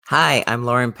Hi, I'm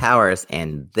Lauren Powers,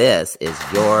 and this is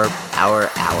your Power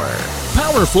Hour.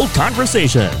 Powerful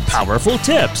conversation, powerful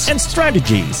tips, and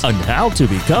strategies on how to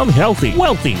become healthy,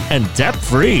 wealthy, and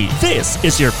debt-free. This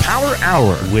is your Power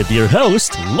Hour with your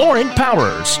host, Lauren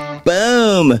Powers.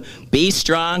 Boom! Be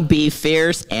strong, be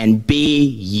fierce, and be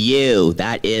you.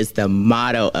 That is the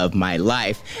motto of my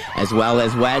life. As well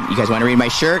as what? You guys want to read my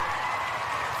shirt?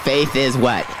 Faith is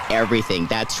what? Everything.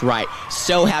 That's right.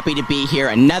 So happy to be here.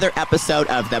 Another episode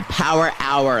of the Power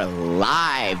Hour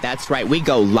Live. That's right. We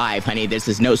go live, honey. This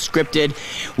is no scripted.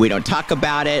 We don't talk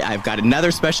about it. I've got another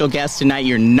special guest tonight.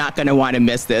 You're not going to want to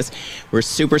miss this. We're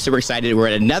super, super excited. We're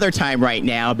at another time right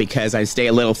now because I stay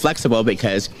a little flexible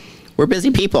because we're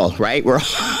busy people, right? We're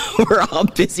all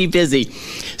busy.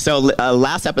 So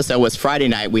last episode was Friday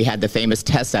night. We had the famous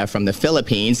Tessa from the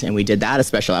Philippines, and we did that a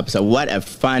special episode. What a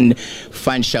fun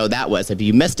show that was. If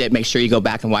you missed it, make sure you go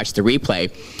back and watch the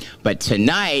replay. But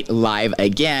tonight, live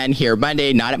again here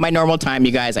Monday, not at my normal time,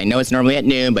 you guys. I know it's normally at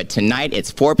noon, but tonight it's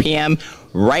 4 p.m.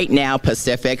 right now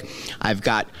Pacific. I've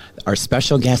got our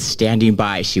special guest standing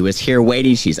by. She was here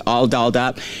waiting. She's all dolled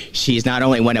up. She's not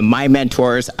only one of my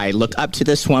mentors. I look up to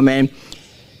this woman.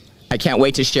 I can't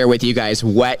wait to share with you guys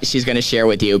what she's going to share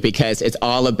with you because it's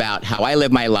all about how I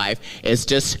live my life. It's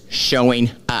just showing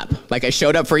up. Like I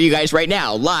showed up for you guys right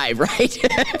now, live, right?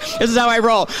 This is how I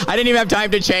roll. I didn't even have time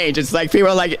to change. It's like people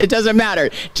are like, it doesn't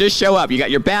matter. Just show up. You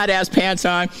got your badass pants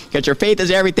on. You got your faith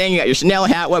is everything. You got your Chanel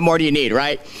hat. What more do you need,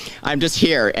 right? I'm just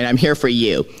here, and I'm here for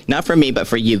you. Not for me, but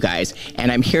for you guys.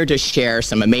 And I'm here to share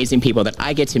some amazing people that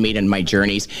I get to meet in my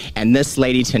journeys. And this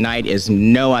lady tonight is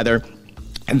no other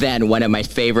than one of my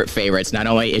favorites. Not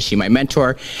only is she my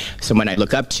mentor, someone I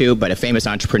look up to, but a famous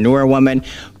entrepreneur woman,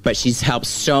 but she's helped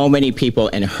so many people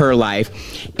in her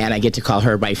life, and I get to call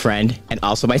her my friend and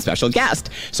also my special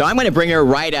guest. So I'm going to bring her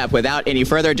right up without any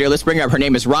further ado. Let's bring her up. Her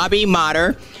name is Robbie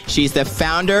Motter. She's the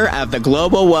founder of the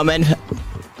Global Woman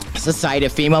Society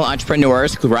of Female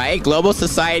Entrepreneurs, right? Global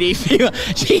Society,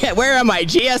 where am I?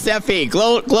 GSFE,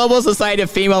 Global Society of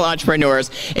Female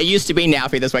Entrepreneurs. It used to be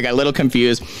NAFE, that's why I got a little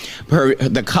confused.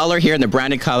 The color here, and the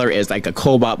branded color is like a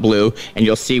cobalt blue, and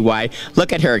you'll see why.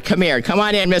 Look at her. Come here. Come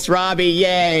on in, Miss Robbie.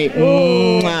 Yay.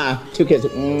 Mwah. 2 kids.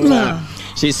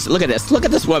 Mwah. Look at this. Look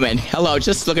at this woman. Hello.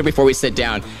 Just look at her before we sit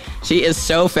down. She is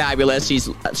so fabulous.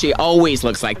 She always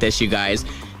looks like this, you guys.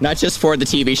 Not just for the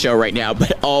TV show right now,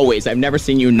 but always. I've never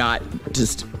seen you not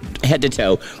just head to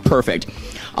toe perfect.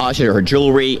 Her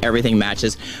jewelry, everything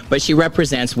matches. But she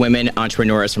represents women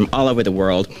entrepreneurs from all over the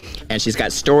world. And she's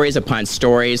got stories upon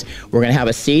stories. We're going to have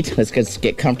a seat. Let's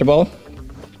get comfortable.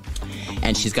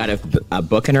 And she's got a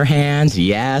book in her hands.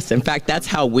 Yes. In fact, that's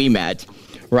how we met.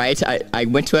 Right? I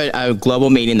went to a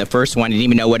global meeting, the first one. I didn't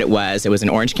even know what it was. It was in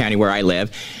Orange County where I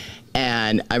live.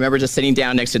 And I remember just sitting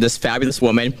down next to this fabulous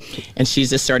woman, and she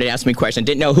just started asking me questions.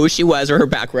 Didn't know who she was or her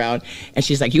background. And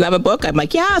she's like, "You have a book?" I'm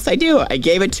like, "Yes, I do." I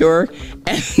gave it to her,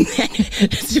 and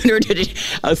then sooner did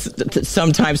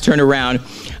sometimes turn around.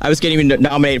 I was getting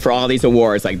nominated for all these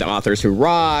awards, like the Authors Who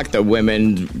Rock, the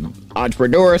Women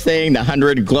Entrepreneur thing, the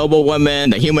 100 Global Women,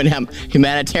 the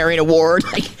Humanitarian Award.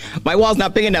 Like, my wall's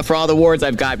not big enough for all the awards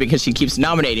I've got because she keeps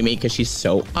nominating me because she's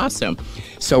so awesome.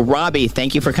 So Robbie,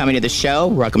 thank you for coming to the show.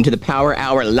 Welcome to the Power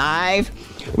Hour Live.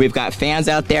 We've got fans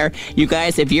out there. You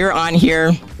guys, if you're on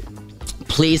here,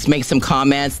 please make some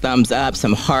comments, thumbs up,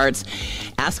 some hearts.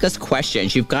 Ask us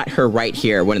questions. You've got her right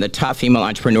here, one of the top female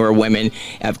entrepreneur women,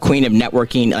 queen of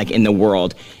networking like in the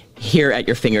world. Here at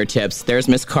your fingertips. There's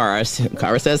Miss Cara.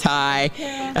 Cara says hi.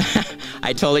 Yeah.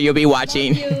 I told her you'll be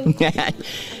watching.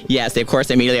 Yes, of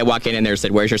course, immediately I walk in and there said,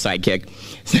 "Where's your sidekick?"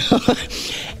 So,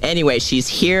 anyway, she's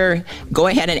here. Go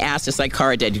ahead and ask us like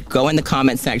Cara did. Go in the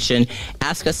comment section.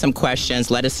 Ask us some questions.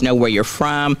 Let us know where you're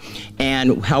from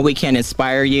and how we can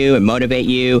inspire you and motivate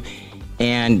you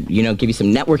and, give you some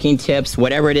networking tips,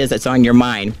 whatever it is that's on your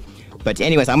mind. But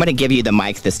anyways, I'm going to give you the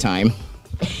mic this time.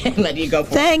 Let you go.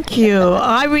 Thank you.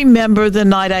 I remember the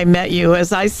night I met you.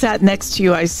 As I sat next to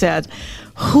you, I said,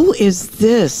 "Who is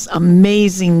this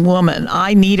amazing woman?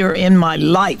 I need her in my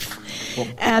life."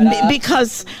 And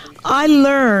because I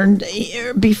learned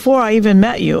before I even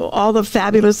met you all the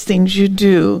fabulous things you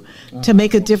do to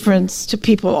make a difference to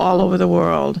people all over the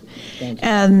world.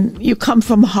 And you come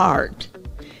from heart.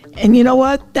 And you know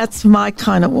what? That's my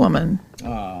kind of woman.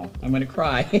 Oh, I'm going to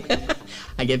cry.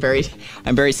 I'm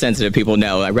very sensitive. People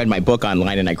know. I read my book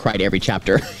online and I cried every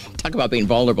chapter. Talk about being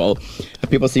vulnerable.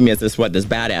 People see me as this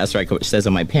badass, right? Which says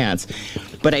on my pants.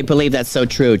 But I believe that's so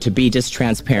true. To be just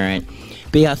transparent,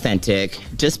 be authentic,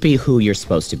 just be who you're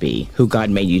supposed to be, who God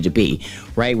made you to be,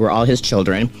 right? We're all his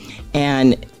children.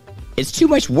 And it's too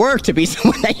much work to be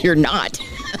someone that you're not.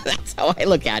 That's how I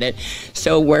look at it.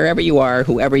 So wherever you are,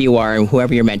 whoever you are, and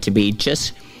whoever you're meant to be,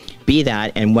 just be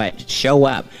that and show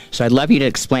up. So I'd love you to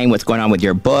explain what's going on with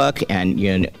your book and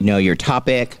your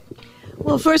topic.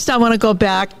 Well, first I want to go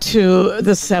back to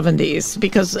the 70s,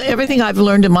 because everything I've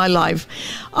learned in my life,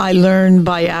 I learned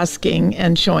by asking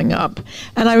and showing up.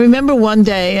 And I remember one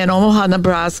day in Omaha,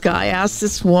 Nebraska, I asked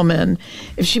this woman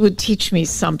if she would teach me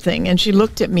something. And she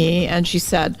looked at me and she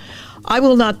said, "I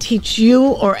will not teach you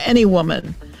or any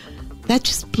woman." That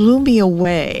just blew me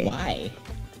away. Why?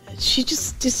 She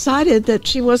just decided that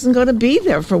she wasn't going to be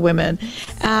there for women.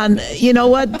 And you know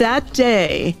what? That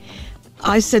day,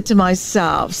 I said to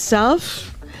myself,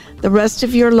 "Self, the rest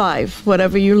of your life,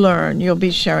 whatever you learn, you'll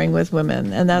be sharing with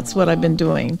women." And that's what I've been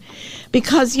doing.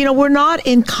 Because, we're not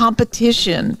in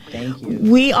competition. Thank you.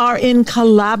 We are in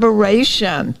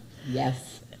collaboration. Yes.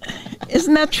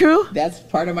 Isn't that true? That's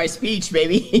part of my speech,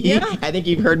 baby. Yeah. I think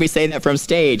you've heard me say that from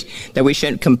stage, that we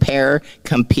shouldn't compare,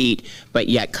 compete, but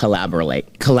yet collaborate,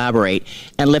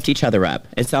 and lift each other up.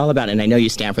 It's all about, and I know you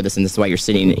stand for this, and this is why you're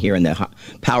sitting here in the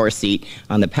power seat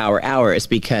on the Power Hour, is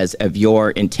because of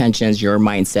your intentions, your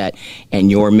mindset,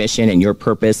 and your mission, and your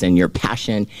purpose, and your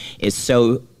passion is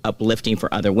so uplifting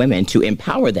for other women to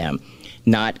empower them,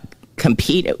 not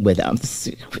compete with them.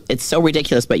 It's so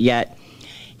ridiculous, but yet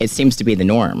it seems to be the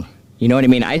norm. You know what I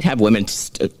mean? I'd have women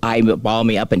eyeball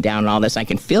me up and down and all this. I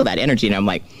can feel that energy, and I'm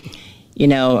like,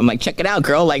 check it out,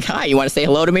 girl. Like, hi, you want to say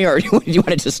hello to me, or do you want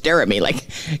to just stare at me? Like,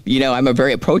 I'm a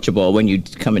very approachable when you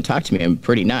come and talk to me. I'm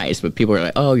pretty nice, but people are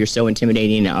like, "Oh, you're so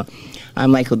intimidating now."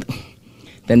 I'm like, well,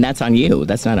 then that's on you.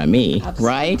 That's not on me,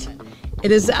 right?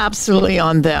 It is absolutely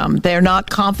on them. They're not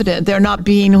confident. They're not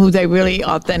being who their really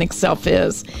authentic self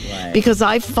is. Right. Because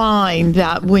I find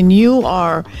that when you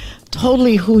are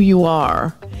totally who you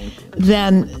are,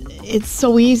 then it's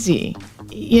so easy.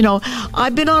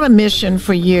 I've been on a mission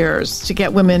for years to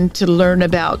get women to learn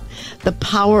about the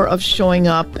power of showing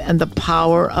up and the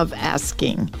power of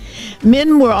asking.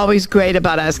 Men were always great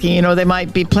about asking. They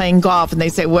might be playing golf and they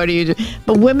say, "What do you do?"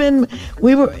 But women,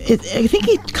 I think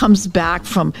it comes back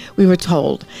from, we were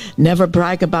told, never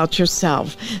brag about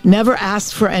yourself, never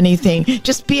ask for anything,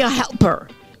 just be a helper.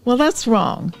 Well, that's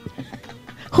wrong.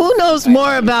 Who knows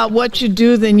more about what you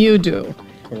do than you do?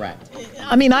 Correct.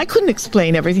 I mean, I couldn't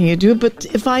explain everything you do, but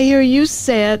if I hear you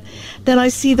say it, then I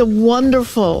see the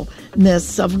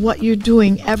wonderfulness of what you're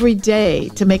doing every day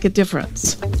to make a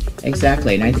difference.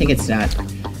 Exactly. And I think it's not,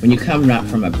 when you come not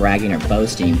from a bragging or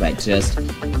boasting, but just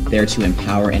there to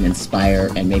empower and inspire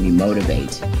and maybe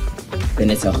motivate, then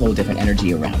it's a whole different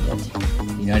energy around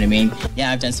it. You know what I mean?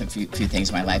 Yeah, I've done some few things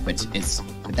in my life, but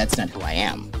that's not who I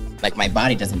am. Like, my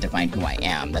body doesn't define who I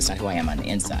am. That's not who I am on the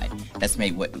inside. That's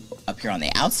made what up here on the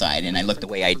outside, and I look the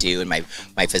way I do, and my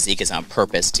physique is on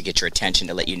purpose to get your attention,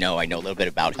 to let you know I know a little bit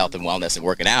about health and wellness and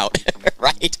working out,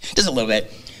 right? Just a little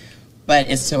bit. But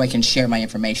it's so I can share my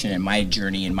information and my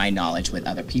journey and my knowledge with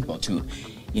other people to,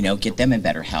 get them in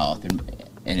better health and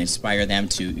inspire them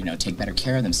to, take better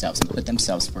care of themselves and put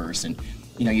themselves first. And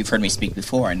you've heard me speak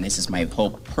before, and this is my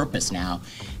whole purpose now,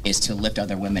 is to lift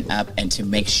other women up and to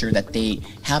make sure that they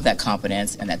have that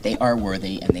confidence and that they are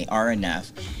worthy and they are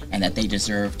enough and that they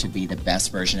deserve to be the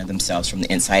best version of themselves from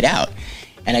the inside out.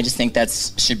 And I just think that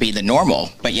should be the normal,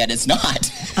 but yet it's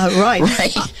not. Right.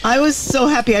 Right. I was so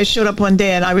happy I showed up one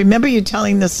day, and I remember you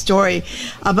telling this story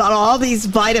about all these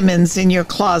vitamins in your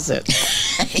closet.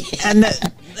 And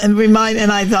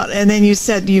I thought, and then you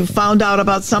said you found out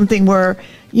about something where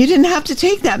you didn't have to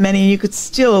take that many, and you could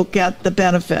still get the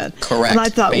benefit. Correct. And I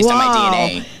thought, based wow, on my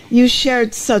DNA. You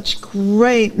shared such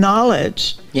great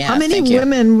knowledge. Yeah, how many thank you.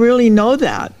 women really know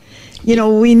that?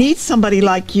 We need somebody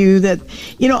like you that,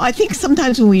 I think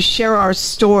sometimes when we share our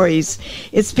stories,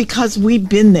 it's because we've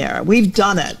been there. We've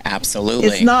done it. Absolutely.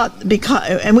 It's not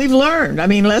because, and we've learned. I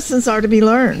mean, lessons are to be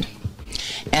learned.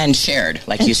 And shared,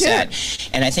 like you said.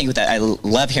 And I think that I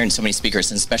love hearing so many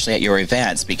speakers, and especially at your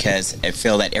events, because I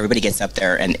feel that everybody gets up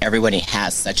there and everybody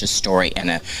has such a story and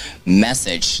a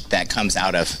message that comes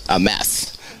out of a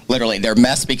mess. Literally, their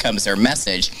mess becomes their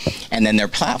message, and then their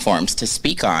platforms to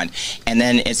speak on, and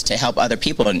then it's to help other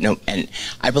people. And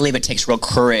I believe it takes real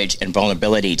courage and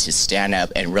vulnerability to stand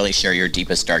up and really share your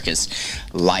deepest, darkest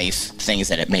life, things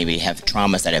that maybe have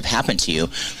traumas that have happened to you,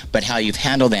 but how you've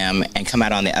handled them and come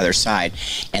out on the other side.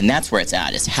 And that's where it's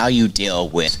at, is how you deal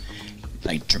with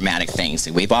like dramatic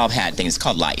things. We've all had things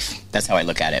called life. That's how I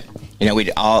look at it.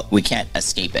 We can't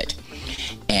escape it.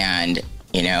 And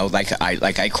like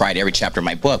I cried every chapter of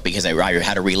my book because I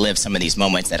had to relive some of these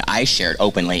moments that I shared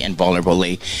openly and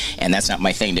vulnerably, and that's not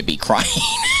my thing to be crying.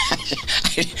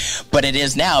 But it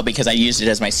is now, because I used it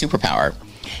as my superpower.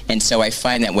 And so I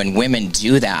find that when women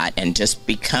do that and just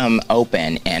become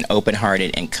open and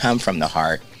open-hearted and come from the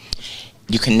heart,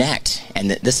 you connect.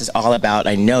 And this is all about,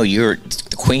 I know you're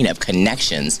the queen of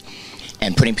connections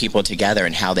and putting people together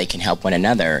and how they can help one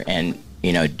another and,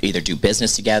 you know, either do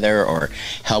business together or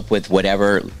help with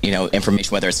whatever, you know,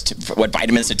 information, whether it's what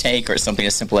vitamins to take or something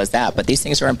as simple as that. But these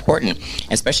things are important,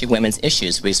 especially women's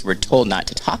issues, because we're told not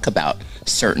to talk about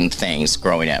certain things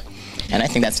growing up. And I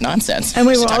think that's nonsense. And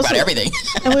we should were talk also, about everything.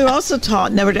 And we were also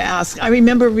taught never to ask. I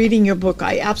remember reading your book.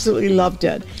 I absolutely loved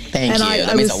it. Thank you.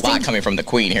 That means a lot coming from the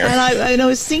queen here. And I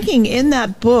was thinking in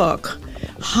that book,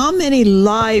 how many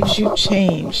lives you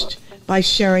changed by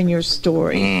sharing your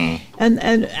story. And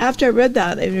after I read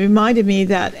that, it reminded me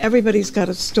that everybody's got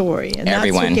a story. And that's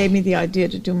what gave me the idea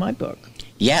to do my book.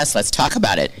 Yes, let's talk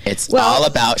about it. It's all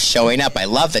about showing up. I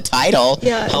love the title.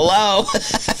 Yeah, hello.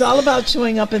 It's all about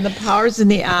showing up, and the power's in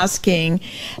the asking.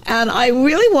 And I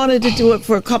really wanted to do it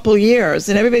for a couple years,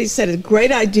 and everybody said it's a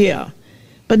great idea,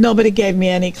 but nobody gave me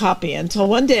any copy until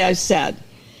one day I said,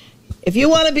 if you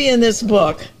want to be in this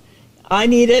book, I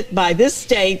need it by this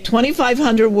date,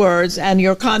 2,500 words, and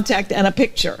your contact and a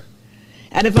picture.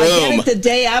 And if I get it the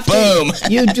day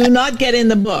after, you do not get in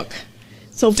the book.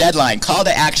 So deadline, call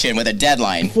to action with a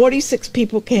deadline. 46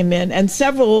 people came in, and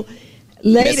several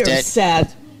later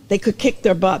said they could kick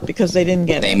their butt because they didn't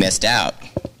get it. They missed out.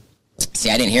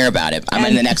 See, I didn't hear about it. I'm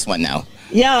in the next one now.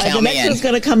 Yeah, the next one's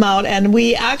going to come out, and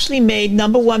we actually made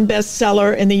 #1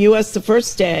 bestseller in the U.S. the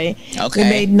first day. Okay. We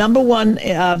made #1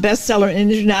 bestseller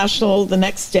international the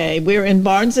next day. We're in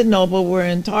Barnes & Noble, we're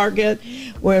in Target,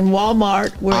 we're in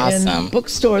Walmart, we're in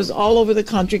bookstores all over the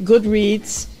country,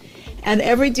 Goodreads. And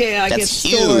every day I get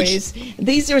stories.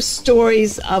 These are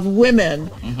stories of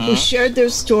women who shared their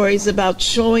stories about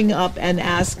showing up and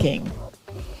asking.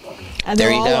 And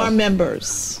they're all our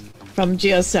members from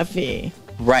GSFE.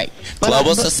 Right.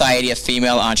 Global Society of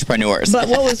Female Entrepreneurs. But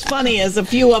what was funny is a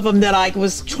few of them that I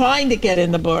was trying to get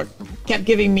in the book kept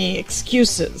giving me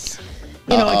excuses.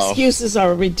 You know, excuses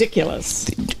are ridiculous.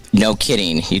 No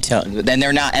kidding. You tell. Then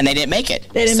they're not, and they didn't make it.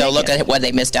 Look at what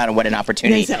they missed out on. What an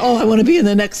opportunity. They said, "Oh, I want to be in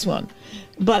the next one."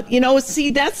 But you know,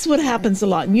 see, that's what happens a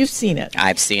lot, and you've seen it.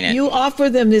 I've seen it. You offer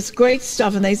them this great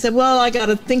stuff, and they said, "Well, I got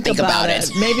to think about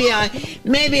it.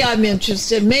 Maybe I'm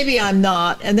interested. Maybe I'm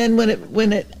not." And then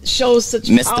when it shows such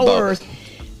power,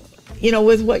 you know,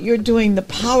 with what you're doing, the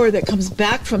power that comes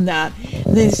back from that,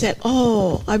 and they said,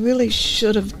 "Oh, I really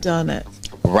should have done it."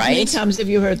 Right? How many times have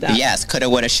you heard that? Yes, coulda,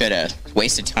 woulda, shoulda.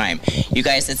 Wasted time. You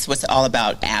guys, it's what's all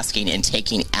about asking and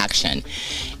taking action.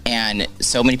 And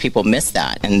so many people miss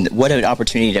that. And what an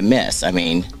opportunity to miss. I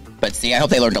mean, but see, I hope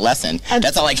they learned a lesson.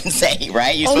 That's all I can say,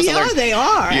 right? You're supposed to learn. They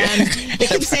are. Yeah. And they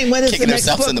keep saying, when is the next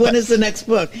book? When is the next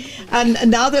book? And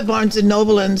now that Barnes &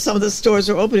 Noble and some of the stores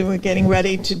are opening, we're getting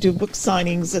ready to do book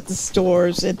signings at the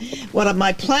stores. And what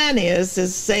my plan is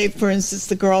say, for instance,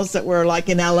 the girls that were like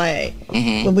in L.A.,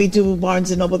 when we do Barnes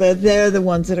 & Noble, they're the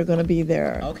ones that are going to be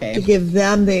there. Okay. To give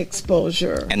them the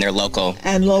exposure. And they're local.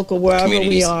 And local, wherever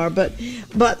we are. But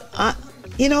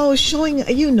you know,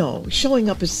 showing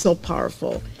up is so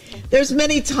powerful. There's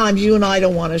many times you and I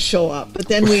don't want to show up, but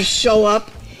then we show up,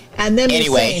 and then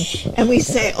we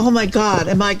say, "Oh my God,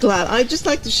 am I glad?" I'd just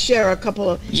like to share a couple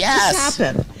of this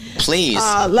happened. Please.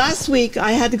 Last week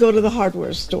I had to go to the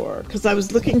hardware store because I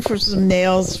was looking for some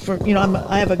nails for, you know,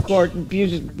 I have a garden,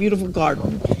 beautiful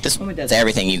garden. This woman does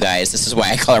everything, you guys. This is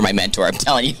why I call her my mentor. I'm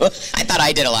telling you, I thought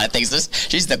I did a lot of things.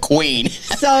 She's the queen.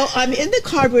 So I'm in the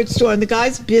hardware store, and the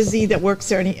guy's busy that works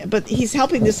there, but he's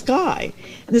helping this guy.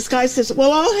 And this guy says,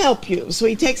 "Well, I'll help you." So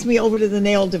he takes me over to the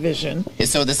nail division.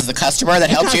 So this is a customer that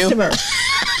helped you?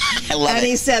 I love it. And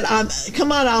he said,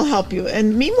 "Come on, I'll help you."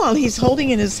 And meanwhile, he's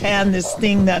holding in his hand this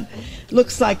thing that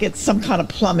looks like it's some kind of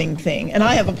plumbing thing. And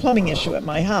I have a plumbing issue at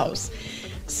my house.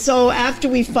 So after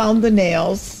we found the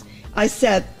nails, I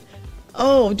said,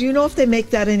 "Oh, do you know if they make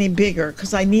that any bigger?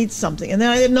 Because I need something." And then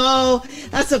I said, "No,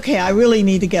 that's okay. I really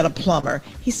need to get a plumber."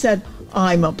 He said,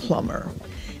 "I'm a plumber."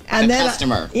 And then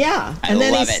customer. And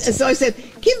then love it. So I said,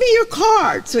 "Give me your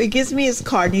card." So he gives me his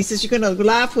card, and he says, "You're going to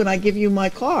laugh when I give you my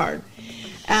card."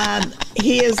 And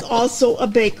he is also a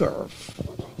baker.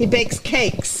 He bakes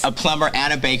cakes. A plumber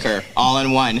and a baker, all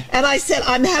in one. And I said,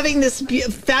 "I'm having this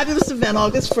fabulous event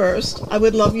August 1st. I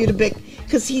would love you to bake."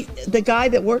 Because the guy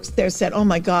that works there said, "Oh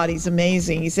my God, he's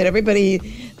amazing." He said, "Everybody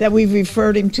that we've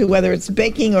referred him to, whether it's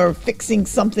baking or fixing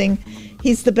something,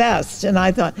 he's the best." And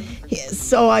I thought,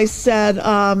 so I said,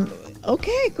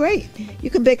 "Okay, great. You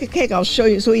can bake a cake. I'll show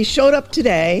you." So he showed up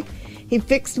today. He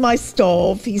fixed my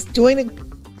stove. He's doing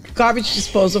garbage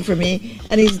disposal for me,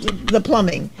 and he's the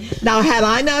plumbing. Now, had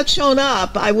I not shown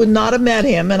up, I would not have met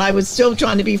him, and I was still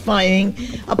trying to be finding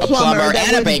a plumber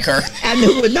and a baker, and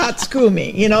who would not screw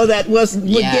me. You know, that would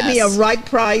give me a right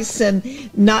price and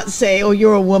not say, "Oh,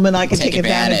 you're a woman, I can take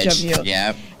advantage of you."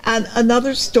 Yeah. And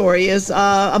another story is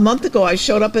a month ago, I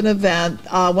showed up at an event.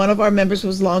 One of our members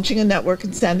was launching a network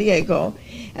in San Diego,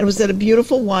 and it was at a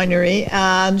beautiful winery,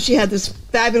 and she had this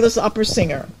fabulous opera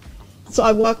singer. So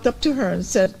I walked up to her and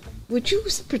said, "Would you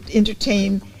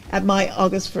entertain at my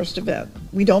August 1st event?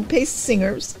 We don't pay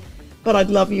singers, but I'd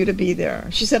love you to be there."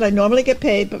 She said, "I normally get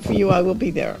paid, but for you, I will be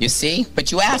there." You see?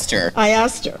 But you asked her. I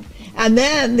asked her. And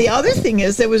then the other thing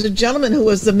is, there was a gentleman who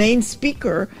was the main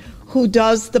speaker who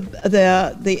does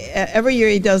the every year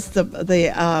he does the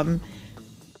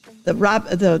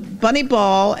bunny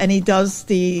ball, and he does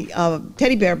the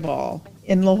teddy bear ball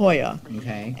in La Jolla.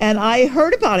 Okay. And I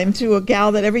heard about him through a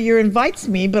gal that every year invites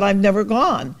me, but I've never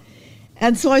gone.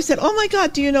 And so I said, "Oh my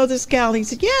God, do you know this gal?" He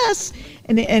said, "Yes."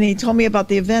 And he told me about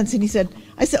the events, and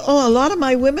I said, "Oh, a lot of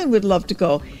my women would love to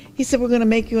go." He said, "We're going to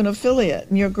make you an affiliate,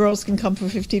 and your girls can come for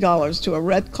 $50 to a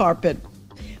red carpet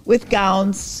with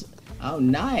gowns." Oh,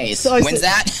 nice. So when's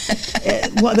that?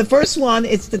 Well, the first one,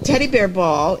 it's the teddy bear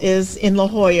ball, is in La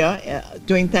Jolla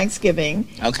during Thanksgiving.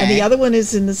 Okay. And the other one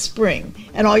is in the spring.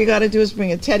 And all you got to do is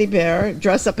bring a teddy bear,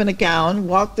 dress up in a gown,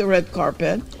 walk the red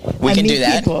carpet, We and can meet do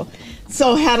that. people.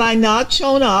 So had I not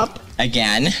shown up,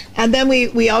 Again. and then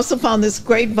we also found this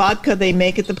great vodka they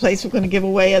make at the place we're going to give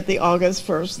away at the August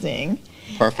 1st thing.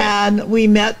 Perfect. And we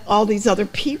met all these other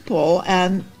people.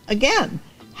 And again,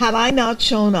 had I not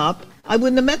shown up, I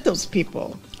wouldn't have met those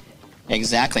people.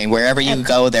 Exactly. Wherever you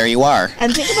go, there you are.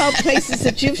 And think about places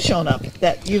that you've shown up,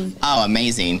 that you've... Oh,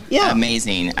 amazing. Yeah.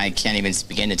 Amazing. I can't even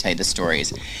begin to tell you the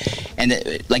stories. And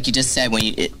like you just said,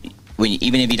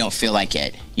 even if you don't feel like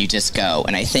it, you just go.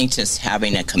 And I think just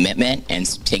having a commitment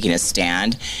and taking a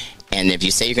stand, and if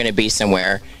you say you're going to be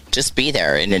somewhere, just be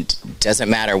there. And it doesn't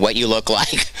matter what you look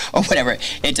like or whatever.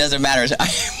 It doesn't matter.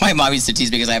 My mom used to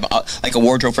tease me because I have like a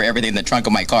wardrobe for everything in the trunk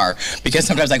of my car, because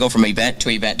sometimes I go from event to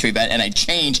event to event, and I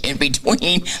change in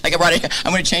between. Like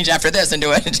I'm going to change after this and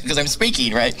do it because I'm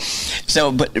speaking, right?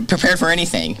 So, but prepared for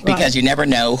anything, because you never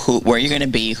know where you're going to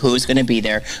be, who's going to be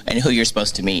there, and who you're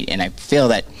supposed to meet. And I feel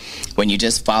that when you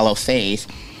just follow faith,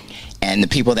 and the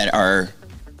people that are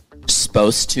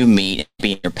supposed to meet and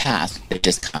be in your path, they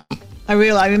just come. I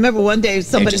remember one day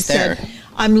somebody said, there.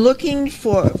 "I'm looking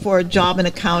for a job in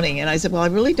accounting." And I said, "Well, I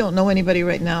really don't know anybody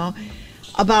right now."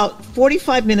 About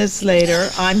 45 minutes later,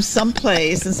 I'm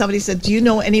someplace, and somebody said, "Do you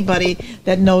know anybody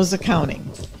that knows accounting?"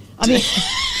 I mean,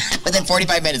 within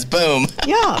 45 minutes, boom.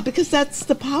 Yeah, because that's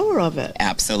the power of it.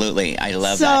 Absolutely. I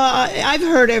love So that. I've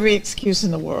heard every excuse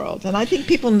in the world, and I think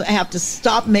people have to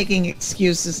stop making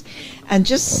excuses and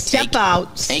just step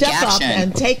up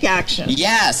and take action.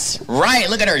 Yes, right.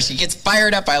 Look at her. She gets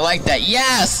fired up. I like that.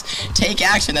 Yes, take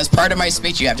action. That's part of my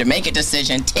speech. You have to make a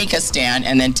decision, take a stand,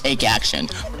 and then take action.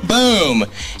 Boom.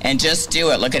 And just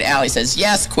do it. Look at Allie says,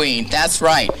 "Yes, Queen. That's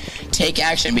right. Take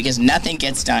action, because nothing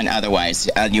gets done otherwise.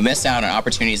 You miss out on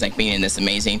opportunities like being in this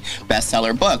amazing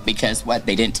bestseller book, because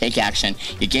they didn't take action.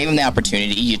 You gave them the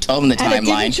opportunity. You told them the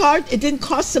timeline. It didn't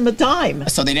cost them a dime.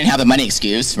 So they didn't have the money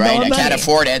excuse, right? No I money. can't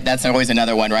afford it. That's always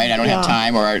another one, right? I don't have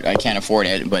time, or I can't afford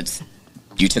it. But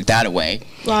you took that away.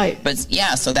 Right. But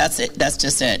yeah, so that's it. That's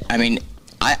just it. I mean,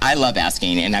 I love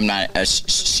asking, and I'm not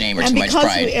ashamed or too much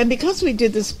pride. And because we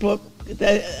did this book,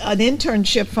 an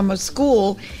internship from a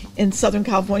school in Southern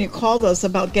California called us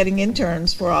about getting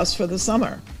interns for us for the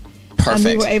summer. Perfect. And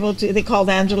we were able to, they called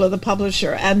Angela the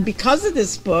publisher. And because of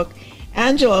this book,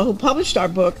 Angela, who published our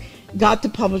book, got to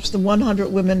publish the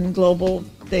 100 Women Global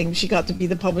thing. She got to be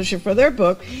the publisher for their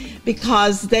book,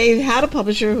 because they had a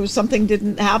publisher who something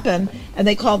didn't happen, and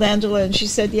they called Angela, and she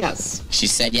said yes. She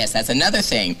said yes. That's another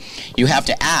thing. You have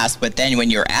to ask, but then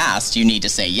when you're asked, you need to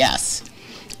say yes.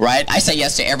 Right? I say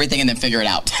yes to everything and then figure it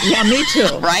out. Yeah, me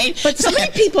too. Right? But so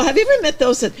many people, have you ever met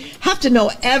those that have to know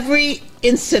every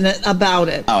incident about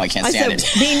it? Oh, I can't stand it.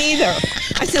 Me neither.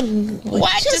 I said,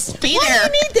 what? Just be why there. do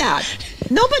you need that?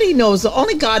 Nobody knows.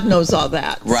 Only God knows all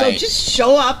that. Right. So just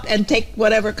show up and take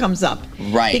whatever comes up.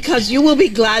 Right. Because you will be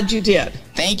glad you did.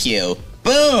 Thank you.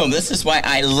 Boom. This is why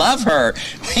I love her.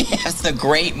 That's the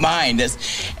great mind.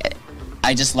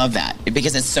 I just love that,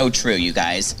 because it's so true, you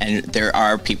guys. And there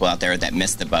are people out there that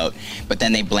miss the boat, but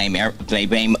then they blame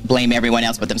everyone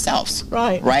else but themselves.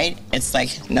 Right. Right? It's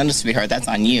like, no, sweetheart, that's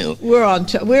on you.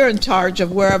 We're in charge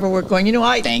of wherever we're going. You know,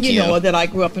 Thank you you. know that I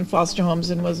grew up in foster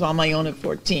homes and was on my own at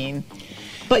 14.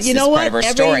 But This you know is what? part of her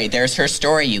story. There's her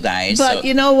story, you guys. But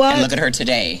you know what? And look at her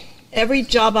today. every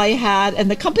job I had, and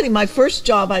the company, my first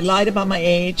job, I lied about my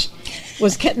age,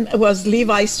 was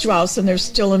Levi Strauss, and they're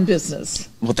still in business.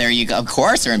 Well, there you go. Of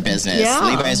course they're in business. Yeah.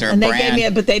 Levi's are a and they brand. gave me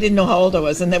it, but they didn't know how old I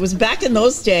was. And that was back in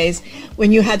those days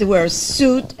when you had to wear a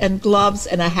suit and gloves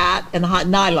and a hat and hot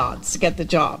nylons to get the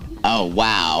job. Oh,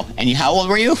 wow. And how old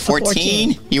were you?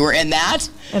 14? You were in that?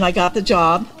 And I got the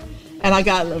job. And I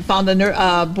found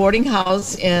a boarding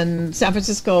house in San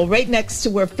Francisco right next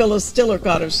to where Phyllis Diller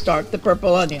got her start, the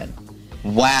Purple Onion.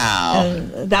 Wow.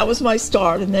 And that was my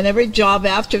start. And then every job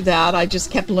after that, I just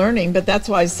kept learning. But that's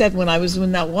why I said when I was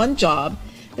in that one job,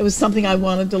 it was something I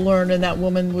wanted to learn, and that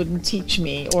woman wouldn't teach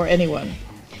me or anyone.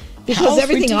 Because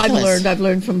everything ridiculous. I've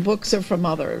learned from books or from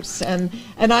others. And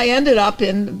I ended up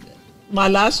in my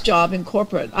last job in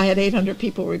corporate. I had 800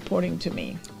 people reporting to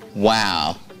me.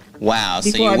 Wow. Wow.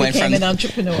 Before So you I went became from an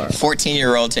entrepreneur.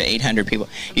 14-year-old to 800 people.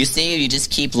 You see, you just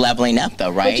keep leveling up,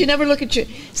 though, right? But you never look at your...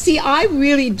 See, I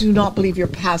really do not believe your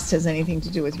past has anything to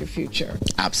do with your future.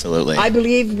 Absolutely. I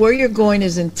believe where you're going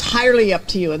is entirely up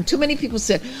to you. And too many people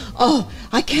said, oh,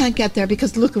 I can't get there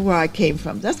because look at where I came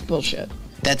from. That's bullshit.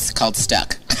 That's called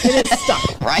stuck. It is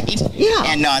stuck. Right? Yeah.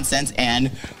 And nonsense and,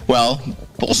 well,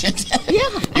 bullshit. Yeah.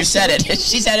 You said it.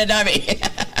 She said it, not me.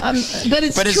 But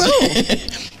it's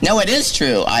true. No, it is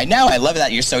true. I know. I love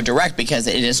that you're so direct because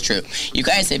it is true. You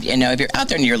guys, if you're out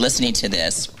there and you're listening to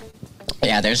this,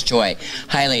 yeah, there's Joy.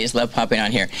 Hi, ladies. Love popping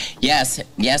on here. Yes.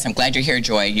 I'm glad you're here,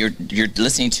 Joy. You're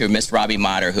listening to Miss Robbie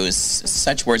Motter, who's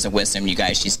such words of wisdom, you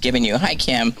guys. She's giving you, hi,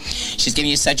 Kim. She's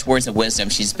giving you such words of wisdom.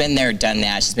 She's been there, done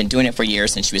that. She's been doing it for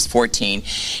years since she was 14.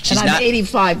 And I'm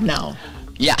 85 now.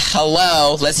 Yeah,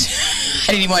 hello. I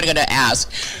didn't even want to go to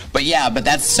ask. But yeah,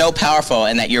 that's so powerful,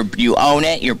 and that you own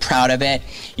it, you're proud of it,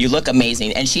 you look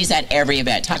amazing. And she's at every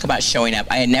event. Talk about showing up.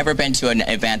 I had never been to an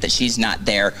event that she's not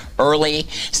there early,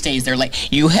 stays there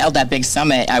late. You held that big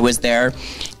summit. I was there,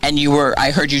 and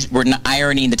I heard you were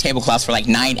ironing the tablecloths for like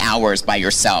 9 hours by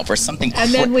yourself or something.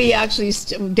 And then we actually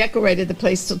decorated the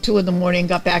place till 2 a.m. and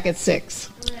got back at 6.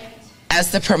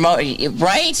 As the promoter,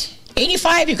 right?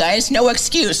 85, you guys, no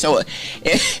excuse. So,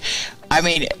 I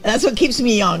mean... That's what keeps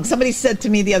me young. Somebody said to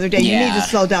me the other day, you need to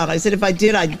slow down. I said, if I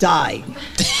did, I'd die.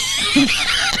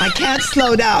 I can't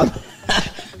slow down.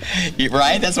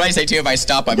 Right? That's what I say, too. If I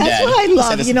stop, I'm dead. That's what I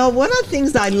love. One of the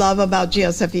things I love about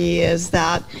GSFE is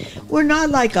that we're not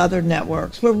like other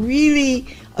networks. We're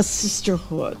really a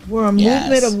sisterhood. We're a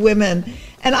movement of women.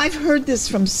 And I've heard this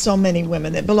from so many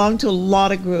women that belong to a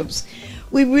lot of groups.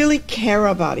 We really care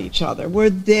about each other. We're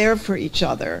there for each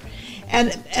other.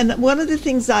 And one of the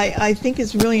things I think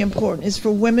is really important is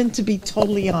for women to be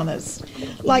totally honest.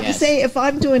 Like, say, if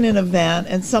I'm doing an event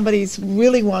and somebody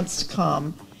really wants to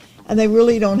come and they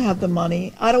really don't have the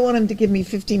money, I don't want them to give me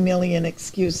 50 million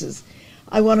excuses.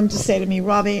 I want them to say to me,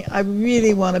 Robbie, I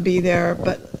really want to be there,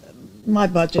 but my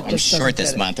budget just doesn't short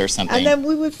this fit it. month or something. And then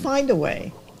we would find a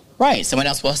way. Right. Someone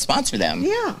else will sponsor them.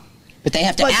 Yeah. But they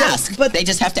have to ask. They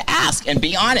just have to ask and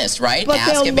be honest, right? But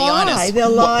ask and be honest.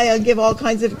 They'll lie and give all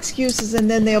kinds of excuses, and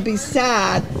then they'll be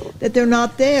sad that they're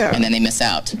not there. And then they miss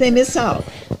out. They miss out.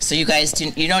 So you guys,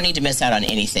 you don't need to miss out on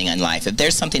anything in life. If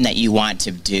there's something that you want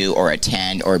to do or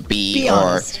attend or be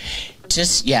honest.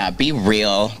 Just, be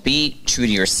real, be true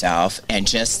to yourself, and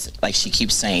just, like she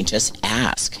keeps saying, just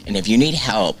ask. And if you need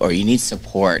help or you need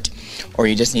support or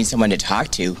you just need someone to talk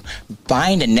to,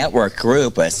 find a network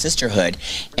group, a sisterhood,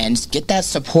 and get that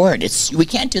support. We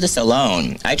can't do this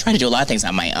alone. I try to do a lot of things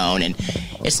on my own, and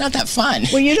it's not that fun.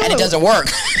 Well, and it doesn't work.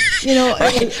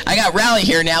 Right? I got Rally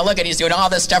here now. Look at, he's doing all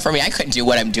this stuff for me. I couldn't do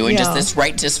what I'm doing.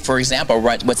 Just for example,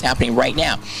 what's happening right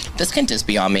now. This can just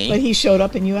be on me. But he showed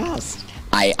up and you asked.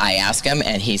 I ask him,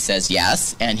 and he says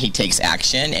yes, and he takes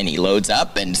action, and he loads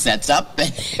up and sets up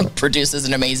and produces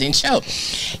an amazing show.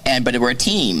 But we're a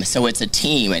team, so it's a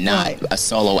team and not a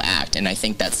solo act. And I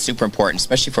think that's super important,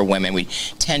 especially for women. We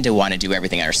tend to want to do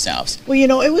everything ourselves.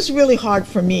 Well, it was really hard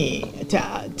for me to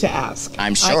ask.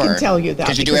 I'm sure. I can tell you that.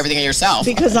 Because you do everything yourself.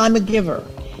 Because I'm a giver.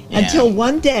 Yeah. Until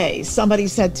one day, somebody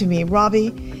said to me, Robbie,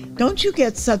 don't you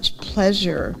get such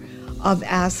pleasure of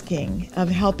asking, of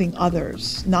helping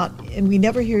others, and we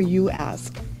never hear you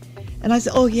ask. And I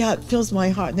said, oh yeah, it fills my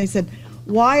heart. And they said,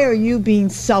 why are you being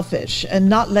selfish and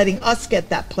not letting us get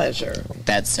that pleasure?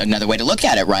 That's another way to look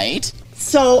at it, right?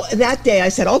 So that day I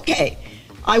said, okay,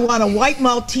 I want a white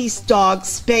Maltese dog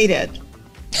spaded.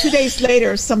 2 days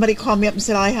later, somebody called me up and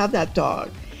said, I have that dog.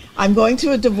 I'm going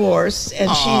through a divorce, and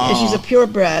she's a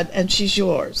purebred, and she's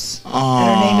yours. And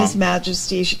her name is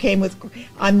Majesty. She came with,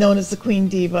 I'm known as the Queen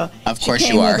Diva. Of course she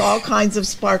you came are. with all kinds of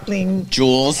sparkling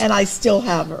jewels. and I still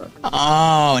have her.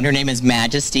 Oh, and her name is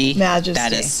Majesty? Majesty.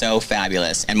 That is so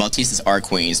fabulous. And Malteses are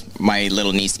queens. My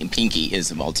little niece, Pinky, is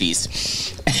a Maltese.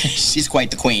 She's quite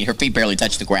the queen. Her feet barely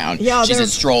touch the ground. Yeah, she's in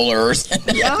strollers.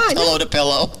 Yeah, pillow to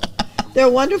pillow. They're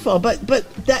wonderful, but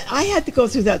that I had to go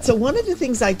through that. So one of the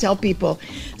things I tell people,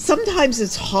 sometimes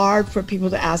it's hard for people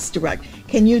to ask direct,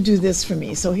 can you do this for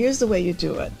me? So here's the way you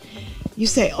do it. You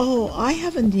say, oh, I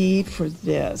have a need for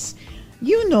this.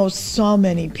 You know so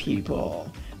many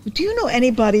people. Do you know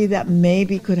anybody that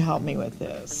maybe could help me with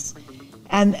this?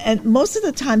 And most of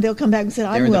the time they'll come back and say,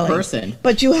 I'm They're willing. the person.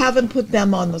 But you haven't put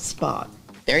them on the spot.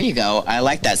 There you go. I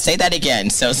like that. Say that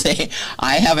again. So say,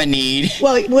 I have a need.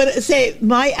 Well,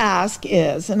 my ask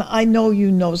is, and I know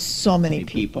you know so many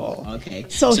people. Okay.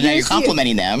 So now you're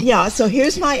complimenting them. Yeah, so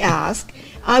here's my ask.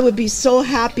 I would be so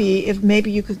happy if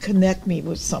maybe you could connect me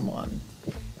with someone.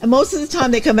 And most of the time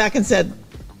they come back and said,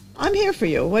 I'm here for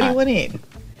you. What do you need?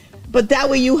 But that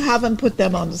way you haven't put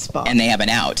them on the spot. And they have an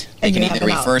out. They can either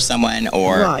refer someone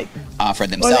or offer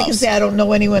themselves. Or they can say, I don't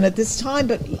know anyone at this time,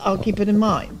 but I'll keep it in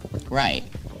mind. Right.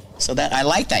 So that I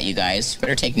like that, you guys.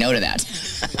 Better take note of that.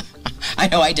 I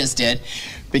know I just did,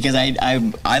 because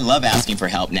I love asking for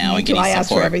help now and getting support. I ask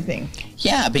for everything.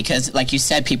 Yeah, because like you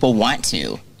said, people want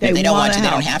to. If they don't want to, they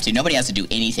don't have to. Nobody has to do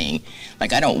anything.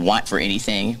 Like, I don't want for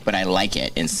anything, but I like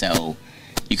it. And so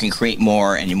you can create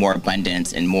more and more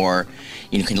abundance and more,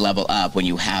 you can level up when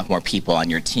you have more people on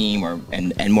your team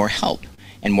and more help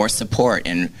and more support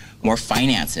and more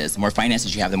finances. The more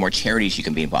finances you have, the more charities you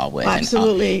can be involved with.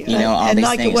 Absolutely. And, all these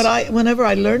like things. Whenever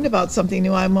I learned about something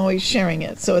new, I'm always sharing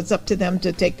it. So it's up to them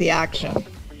to take the action.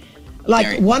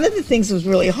 Like, one of the things was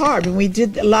really hard when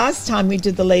last time we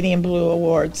did the Lady in Blue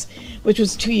Awards, which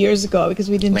was 2 years ago, because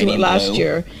we didn't do it last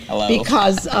year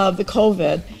because of the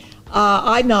COVID.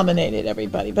 I nominated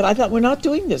everybody, but I thought, we're not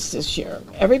doing this year.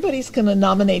 Everybody's going to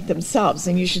nominate themselves,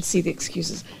 and you should see the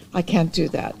excuses. I can't do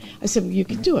that. I said, well, you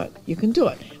can do it. You can do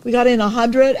it. We got in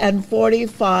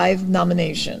 145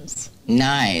 nominations.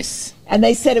 Nice. And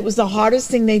they said it was the hardest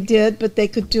thing they did, but they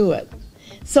could do it.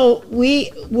 So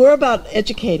we're about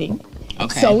educating.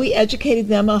 Okay. So we educated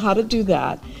them on how to do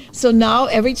that. So now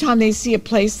every time they see a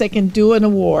place they can do an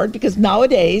award, because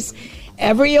nowadays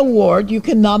every award you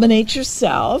can nominate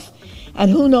yourself,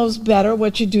 and who knows better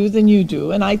what you do than you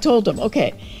do. And I told them,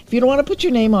 okay, if you don't want to put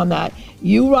your name on that,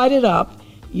 you write it up.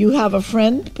 You have a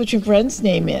friend, put your friend's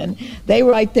name in. They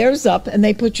write theirs up, and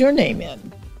they put your name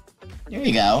in. There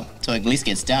you go. So at least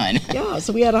gets done. Yeah,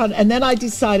 so we had, and then I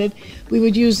decided we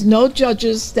would use no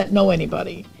judges that know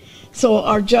anybody. So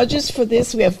our judges for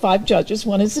this, we have 5 judges.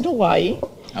 One is in Hawaii.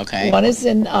 Okay. One is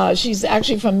in, she's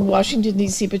actually from Washington,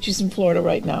 D.C., but she's in Florida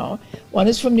right now. One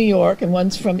is from New York, and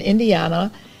one's from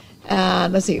Indiana.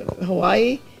 And let's see,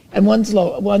 Hawaii, and one's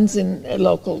in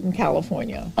local in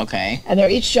California. Okay. And they're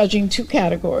each judging 2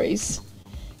 categories.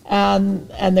 And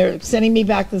they're sending me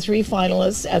back the 3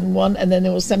 finalists, and then they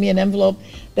will send me an envelope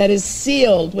that is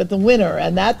sealed with the winner.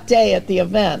 And that day at the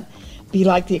event, be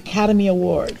like the Academy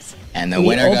Awards. And the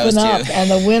winner goes to.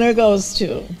 And the winner goes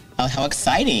to. Oh, how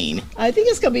exciting! I think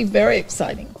it's going to be very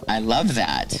exciting. I love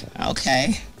that.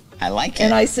 Okay, I like it.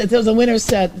 And I said,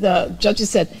 the judges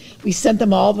said, we sent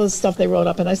them all the stuff they wrote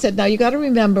up, and I said, now you got to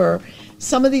remember,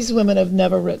 some of these women have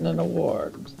never written an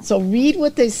award. So read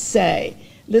what they say.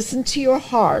 Listen to your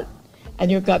heart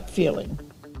and your gut feeling.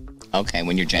 Okay,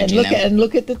 when you're judging them. And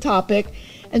look at the topic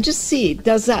and just see,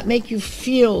 does that make you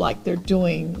feel like they're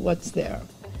doing what's there?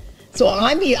 So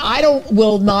I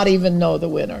will not even know the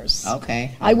winners.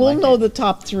 Okay. I will know the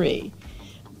top 3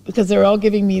 because they're all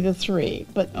giving me the 3,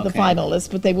 but the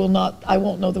finalists, but I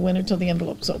won't know the winner till the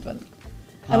envelope's open.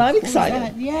 And I'm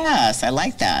excited. Yes, I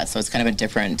like that. So it's kind of a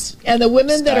different And the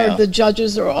women style. that are the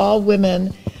judges are all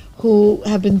women who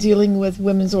have been dealing with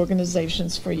women's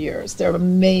organizations for years. They're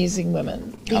amazing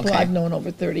women, people I've known over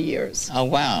 30 years. Oh,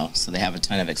 wow. So they have a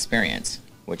ton of experience,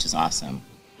 which is awesome.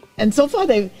 And so far,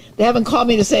 they haven't called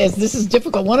me to say this is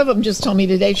difficult. One of them just told me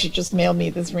today she just mailed me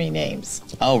the 3 names.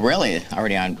 Oh, really?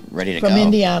 Already ready to go? From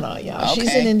Indiana, yeah. Okay.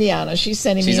 She's in Indiana. She's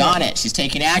sending me. She's on it. She's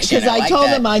taking action. Because I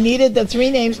told them I needed the 3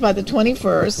 names by the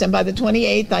 21st, and by the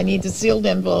 28th, I need the sealed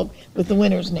envelope with the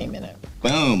winner's name in it.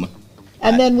 Boom.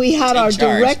 And then we had our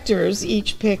charge. directors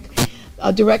each pick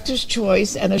a director's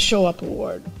choice and a show up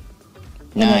award.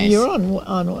 And Nice. you're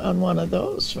on one of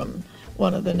those from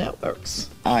one of the networks.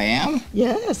 I am?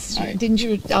 Yes. Right. Didn't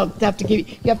you have to you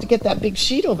have to get that big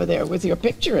sheet over there with your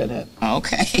picture in it.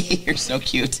 Okay. You're so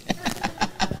cute.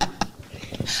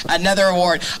 Another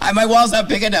award. My wall's not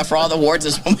big enough for all the awards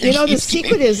this woman You know, the keeps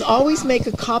secret giving. is always make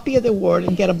a copy of the award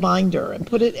and get a binder and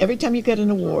put it, every time you get an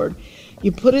award,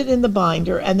 you put it in the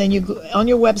binder, and then you go, on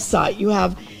your website, you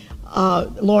have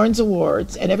Lauren's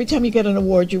Awards, and every time you get an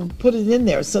award, you put it in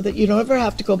there so that you don't ever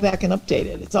have to go back and update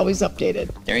it. It's always updated.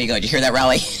 There you go. Did you hear that,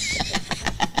 Raleigh?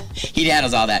 He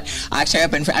handles all that. Actually,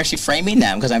 I've been actually framing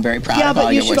them because I'm very proud Yeah, of all but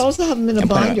you your should awards. also have them in a And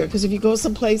put 'em- binder, because if you go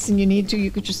someplace and you need to, you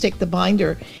could just take the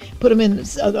binder, put them in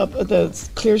the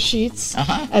clear sheets,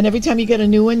 and every time you get a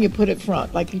new one, you put it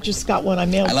front. Like you just got one I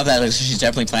mailed. I love that. She's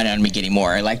definitely planning on me getting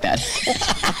more. I like that.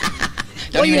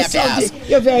 Don't Well, even have to ask.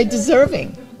 You're very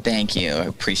deserving. Thank you. I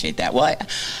appreciate that. Well,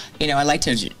 I like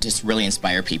to just really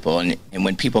inspire people. And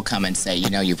when people come and say,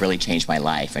 you've really changed my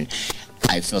life and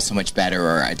I feel so much better,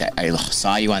 or I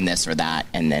saw you on this or that,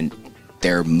 and then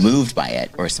they're moved by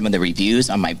it. Or some of the reviews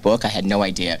on my book, I had no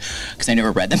idea because I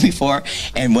never read them before.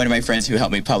 And one of my friends who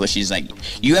helped me publish, she's like,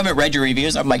 "You haven't read your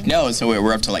reviews?" I'm like, "No." So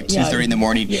we're up to like 2:30 in the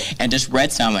morning and just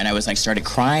read some, and I was like, started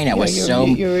crying.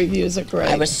 Your reviews are great.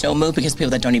 I was so moved because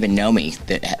people that don't even know me,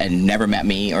 that had never met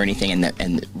me or anything,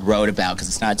 and wrote about, because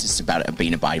it's not just about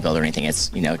being a bodybuilder or anything. It's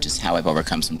just how I've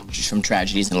overcome some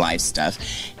tragedies and life stuff,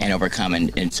 and overcome,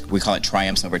 and we call it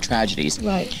triumphs over tragedies.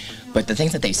 Right. But the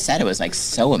things that they said, it was like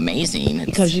so amazing.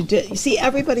 Because you did. You see,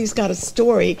 everybody's got a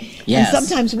story, Yes. and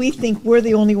sometimes we think we're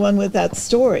the only one with that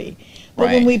story. But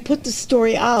when Right. we put the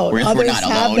story out, We're others not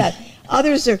have alone. that.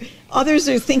 Others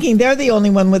are thinking they're the only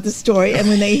one with the story, and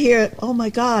when they hear it, oh my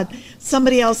God,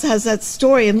 somebody else has that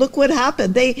story, and look what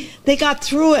happened. They got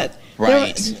through it.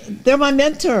 Right. They're my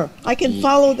mentor. I can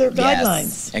follow their guidelines.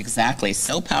 Yes, exactly.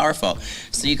 So powerful.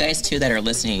 So you guys too that are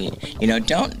listening,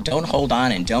 don't hold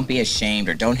on and don't be ashamed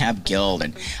or don't have guilt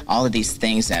and all of these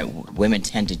things that women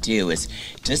tend to do. Is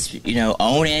just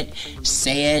own it,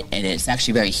 say it, and it's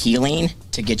actually very healing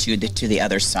to get you to the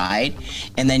other side.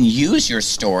 And then use your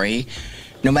story,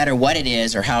 no matter what it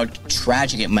is or how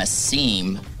tragic it must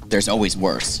seem. There's always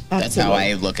worse. That's how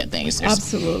I look at things.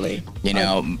 Absolutely.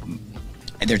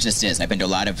 There just is. I've been to a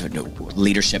lot of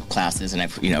leadership classes, and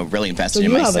I've really invested So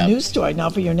in you myself. have a new story now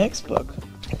for your next book.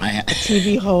 I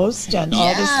TV host and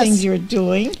all the Yes. things you're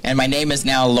doing. And my name is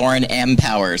now Lauren M.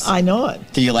 Powers. I know it.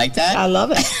 Do you like that? I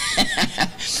love it.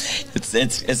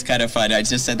 It's kind of fun. I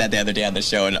just said that the other day on the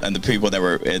show, and the people that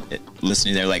were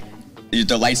listening, they're like,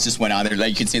 the lights just went on. They're like,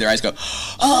 you can see their eyes go,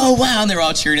 "Oh wow!" And they're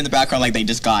all cheering in the background like they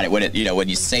just got it. When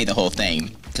you say the whole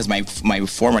thing. Because my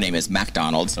former name is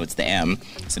MacDonald, so it's the M.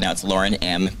 So now it's Lauren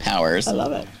M. Powers. I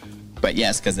love it. But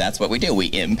yes, because that's what we do.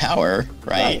 We empower,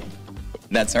 right?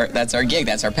 That's our gig.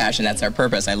 That's our passion. That's our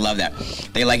purpose. I love that.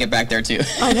 They like it back there too.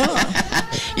 I know.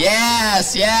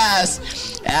 Yes.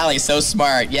 Allie, so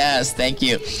smart. Yes, thank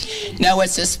you. No,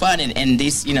 it's just fun, and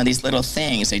these these little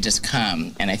things, they just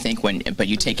come. And I think but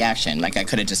you take action. Like I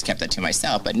could have just kept that to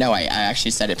myself, but no, I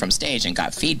actually said it from stage and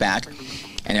got feedback.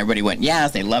 And everybody went,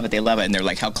 yes, they love it, and they're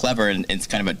like, how clever, and it's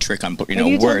kind of a trick on Have you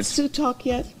done words. Sue Talk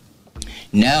yet?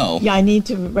 No. Yeah, I need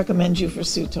to recommend you for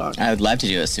Sue Talk. I would love to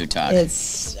do a Sue Talk.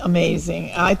 It's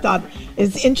amazing. I thought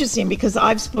it's interesting because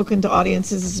I've spoken to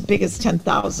audiences as big as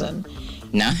 10,000.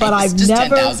 Nice. But I've Just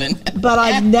never 10,000. but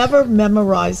I've never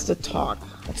memorized a talk.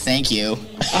 Thank you.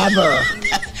 Ever.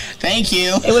 Thank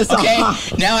you. It was okay.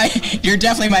 Now you're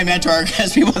definitely my mentor,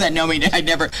 because people that know me,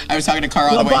 I was talking to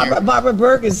Carl on the way here. Barbara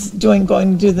Berg is doing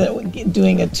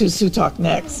a Sue Talk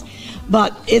next.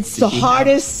 But it's the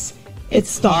hardest.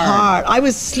 It's the hard. I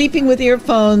was sleeping with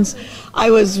earphones.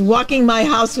 I was walking my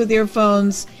house with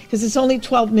earphones because it's only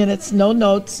 12 minutes, no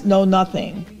notes, no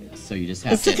nothing. So you just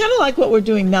have It's to. kind of like what we're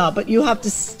doing now, but you have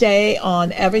to stay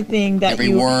on everything that Every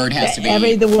word has to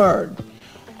be. the word.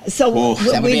 So Ooh,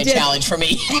 that would we be a did, challenge for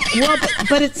me. well,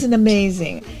 but it's an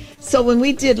amazing. So when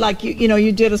we did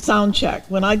you did a sound check.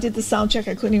 When I did the sound check,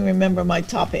 I couldn't even remember my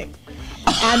topic.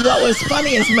 And what was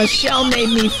funny is Michelle made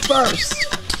me first,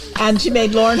 and she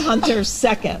made Lauren Hunter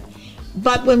second.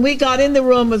 But when we got in the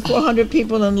room with 400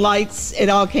 people and lights, it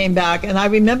all came back. And I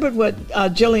remembered what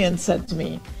Jillian said to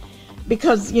me.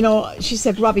 Because, she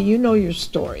said, Robbie, you know your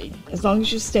story. As long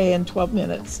as you stay in 12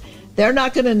 minutes. They're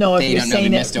not going to know if They you're don't know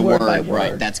saying you it missed a word word. by word.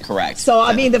 Right, that's correct. So,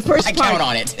 I mean, the first I part. count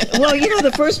on it. Well,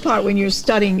 the first part when you're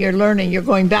studying, you're learning, you're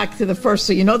going back to the first,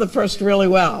 so you know the first really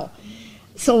well.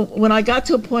 So when I got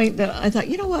to a point that I thought,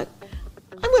 you know what?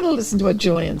 I'm going to listen to what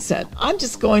Julian said. I'm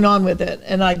just going on with it.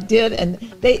 And I did. And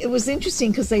it was interesting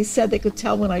because they said they could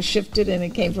tell when I shifted and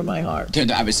it came from my heart.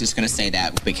 Dude, I was just going to say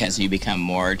that because you become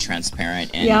more transparent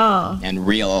and and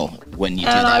real when you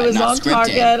do And that. I was not on scripted.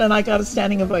 target and I got a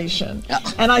standing ovation.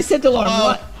 And I said to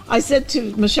Lauren, I said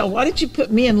to Michelle, why did you put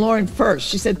me and Lauren first?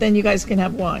 She said, then you guys can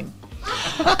have wine.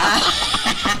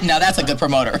 Now that's a good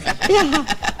promoter. Yeah.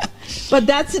 But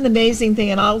that's an amazing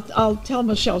thing, and I'll tell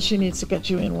Michelle she needs to get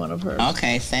you in one of hers.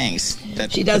 Okay, thanks.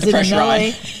 She does it in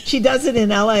LA. She does it in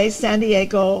LA, San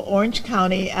Diego, Orange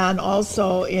County, and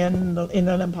also in the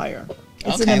Inland Empire.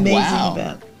 It's an amazing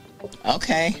event.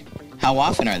 Okay. How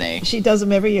often are they? She does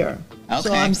them every year. Okay.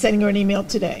 So I'm sending her an email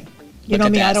today. You know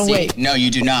me, I don't wait. No, you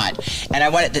do not. And I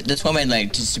wanted this woman,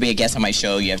 like, just to be a guest on my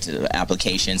show, you have to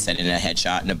application, send in a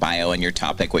headshot and a bio and your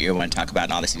topic, what you want to talk about,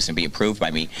 and all this is going to be approved by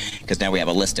me, because now we have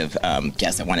a list of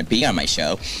guests that want to be on my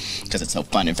show, because it's so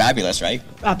fun and fabulous, right?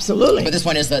 Absolutely. But this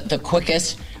one is the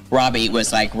quickest. Robbie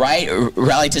was like,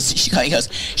 rally to Chicago. He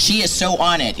goes, she is so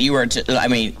on it. You were,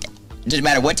 doesn't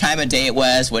matter what time of day it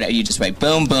was, whatever, you just went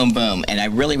boom, boom, boom. And I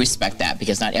really respect that,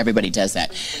 because not everybody does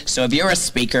that. So if you're a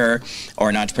speaker or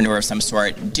an entrepreneur of some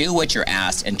sort, do what you're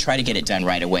asked and try to get it done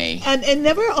right away. And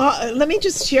never, let me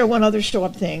just share one other show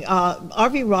up thing.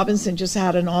 RV Robinson just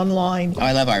had an online. Oh,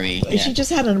 I love RV. Yeah. She just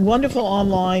had a wonderful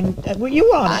online. Were you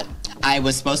on it? I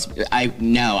was supposed to.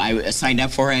 I signed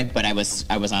up for it, but I was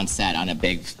on set on a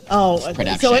big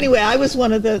production. So anyway, I was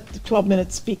one of the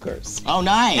 12-minute speakers. Oh,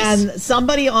 nice. And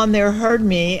somebody on there heard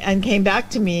me and came back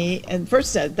to me and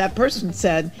first said, that person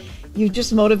said, you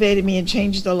just motivated me and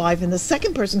changed their life. And the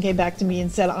second person came back to me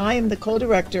and said, I am the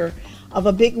co-director of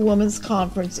a big women's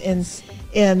conference in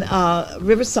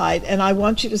Riverside, and I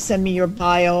want you to send me your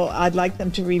bio. I'd like them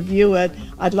to review it.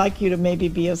 I'd like you to maybe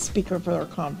be a speaker for our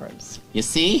conference. You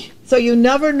see? So you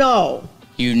never know.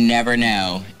 You never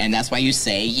know. And that's why you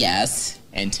say yes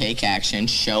and take action,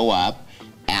 show up,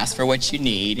 ask for what you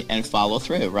need, and follow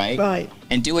through, right? Right.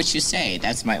 And do what you say.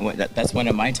 That's one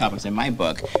of my topics in my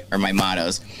book, or my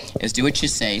mottos, is do what you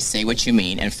say what you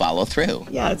mean, and follow through.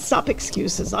 Yeah, stop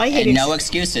excuses. I hate no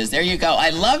excuses. There you go. I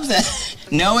love that.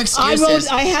 No excuses.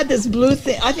 I had this blue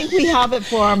thing. I think we have it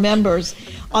for our members.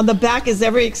 On the back is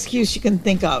every excuse you can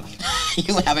think of.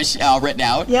 You have it all written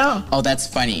out? Yeah. Oh, that's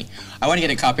funny. I want to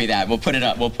get a copy of that. We'll put it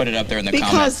up. We'll put it up there in the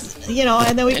comments. Because,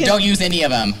 and then we can... Don't use any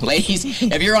of them. Ladies,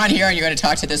 if you're on here and you're going to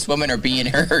talk to this woman or be in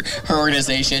her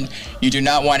organization, you do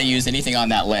not want to use anything on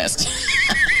that list.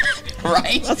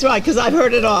 Right? That's right, because I've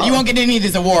heard it all. You won't get any of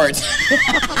these awards.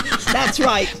 That's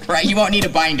right. Right, you won't need a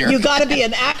binder. You got to be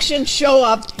an action, show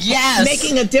up, yes,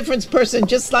 making a difference person,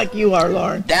 just like you are,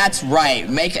 Lauren. That's right.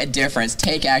 Make a difference.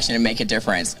 Take action and make a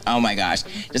difference. Oh my gosh.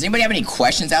 Does anybody have any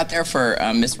questions out there for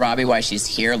Miss Robbie while she's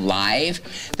here live?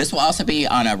 This will also be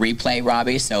on a replay,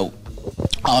 Robbie, so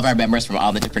all of our members from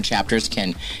all the different chapters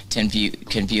can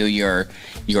view your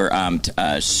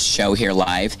show here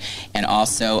live, and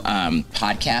also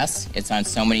podcasts. It's on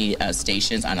so many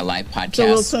stations on a live podcast. So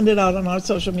we'll send it out on our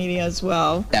social media as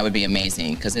well. That would be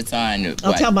amazing, because it's on.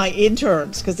 I'll tell my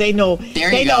interns, because they know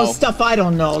stuff I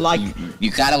don't know. Like you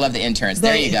gotta love the interns.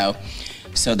 There you go.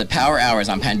 So the Power Hour is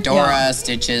on Pandora,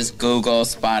 Stitches, Google,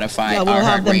 Spotify, we'll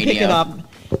have them iHeartRadio. Pick it up.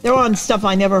 They're on stuff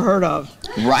I never heard of.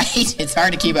 Right? It's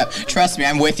hard to keep up. Trust me,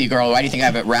 I'm with you, girl. Why do you think I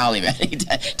have a rally? He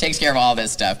takes care of all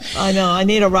this stuff. I know. I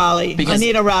need a rally.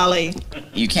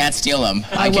 You can't steal them.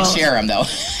 I can share them, though.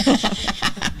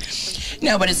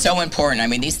 No, but it's so important. I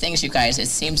mean, these things, you guys, it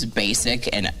seems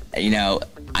basic, and,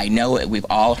 I know we've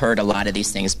all heard a lot of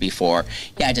these things before.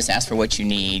 Yeah, just ask for what you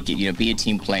need. Be a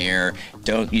team player.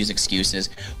 Don't use excuses.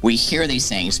 We hear these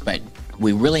things, but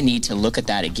we really need to look at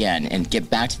that again and get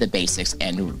back to the basics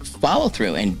and follow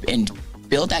through and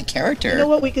build that character. You know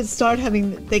what? We could start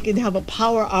having, they could have a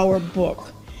Power Hour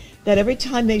book that every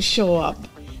time they show up,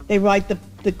 they write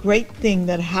the great thing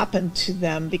that happened to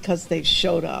them because they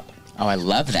showed up. Oh, I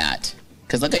love that.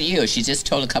 Because look at you. She just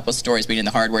told a couple stories being in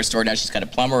the hardware store. Now she's got a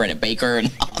plumber and a baker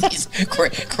and all these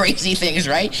crazy things,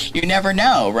 right? You never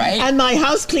know, right? And my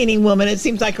house cleaning woman, it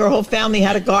seems like her whole family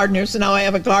had a gardener, so now I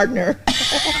have a gardener.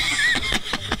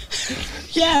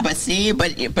 Yeah, but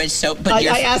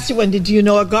I asked her did you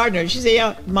know a gardener? She said,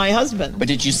 yeah, my husband. But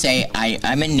did you say,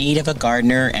 I'm in need of a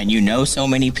gardener and you know so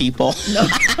many people? No.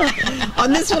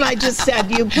 On this one, I just said,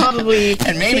 you probably...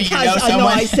 And maybe you know someone. No,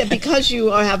 I said, because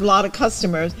you have a lot of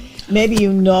customers, maybe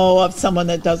you know of someone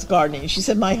that does gardening. She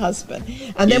said, my husband.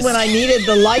 And then when I needed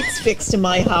the lights fixed in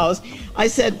my house, I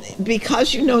said,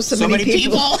 because you know so many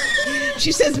people.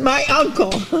 She says, my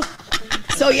uncle.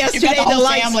 So yesterday, you've got the whole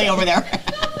family over there.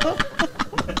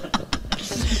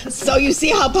 So you see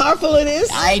how powerful it is?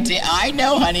 I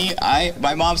know, honey.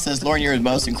 My mom says, Lauren, you're the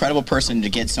most incredible person to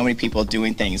get so many people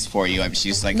doing things for you.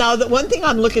 She's like... Now, the one thing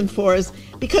I'm looking for is,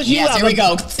 because you have... Yes, here we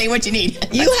go. Say what you need.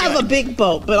 You have a big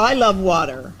boat, but I love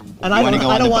water. And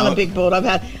I don't want a big boat.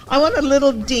 I want a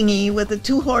little dinghy with a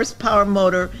 2 horsepower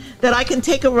motor that I can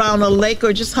take around a lake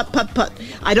or just putt.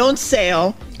 I don't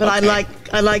sail, but Okay.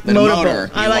 I like The motorboat.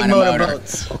 motor. I You like want a motor.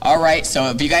 motorboats. All right, so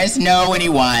if you guys know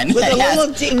anyone With that a has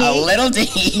little dinghy. a little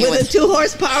dinghy With a 2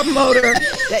 horsepower motor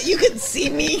that you can see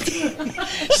me.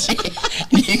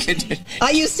 you could,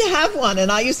 I used to have one,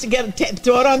 and I used to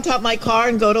throw it on top of my car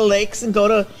and go to lakes and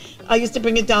I used to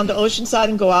bring it down to Oceanside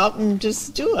and go out and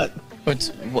just do it.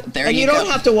 well, there And you go. don't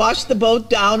have to wash the boat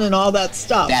down and all that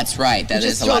stuff. That's right. That You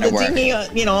is just a throw lot the of work. dinghy,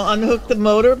 unhook the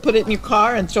motor, put it in your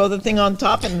car, and throw the thing on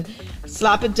top and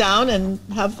slap it down and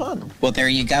have fun. Well, there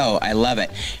you go. I love it.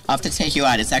 I'll have to take you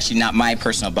out. It's actually not my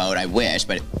personal boat. I wish,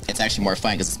 but it's actually more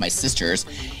fun because it's my sister's,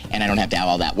 and I don't have to have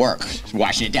all that work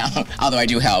washing it down, although I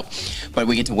do help. But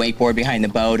we get to wakeboard behind the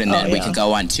boat, and then we yeah. can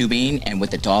go on tubing and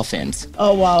with the dolphins.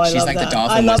 Oh wow, I She's love like the that.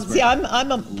 dolphin I love. whisperer. See,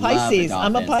 I'm a Pisces.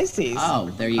 I'm a dolphins. Pisces. Oh,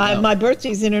 there you go. My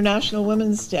birthday's International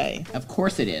Women's Day. Of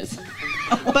course it is.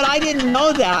 But I didn't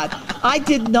know that. I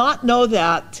did not know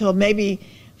that till maybe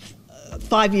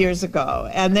 5 years ago.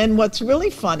 And then what's really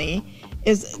funny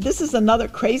is this is another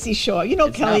crazy show. You know,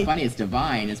 It's Kelly. not funny. It's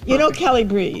divine. It's perfect. You know Kelly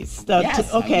Breeze.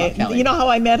 Yes, I okay. love Kelly. You know how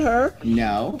I met her?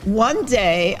 No. One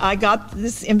day I got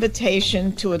this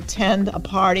invitation to attend a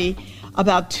party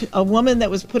about a woman that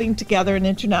was putting together an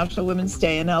International Women's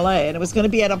Day in LA, and it was going to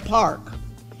be at a park.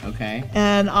 Okay.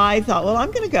 And I thought, well,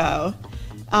 I'm going to go.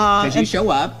 Because you and show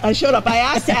up. I showed up. I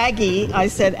asked Aggie, I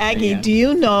said, Aggie, Yeah. do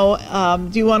you know,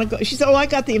 do you want to go? She said, oh, I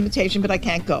got the invitation, but I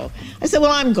can't go. I said,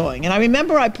 well, I'm going. And I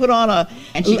remember I put on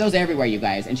And she goes everywhere, you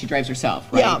guys, and she drives herself,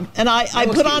 right? yeah, and I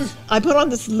No excuse. put on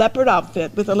this leopard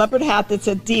outfit with a leopard hat that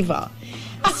said Diva.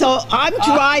 So I'm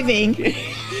driving,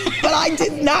 but I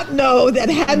did not know that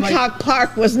Hancock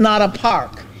Park was not a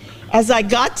park. As I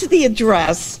got to the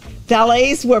address,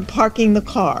 valets were parking the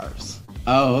cars.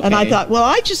 Oh, okay. And I thought, well,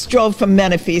 I just drove from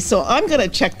Menifee, so I'm going to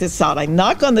check this out. I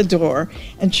knock on the door,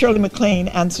 and Shirley MacLaine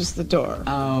answers the door.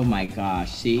 Oh my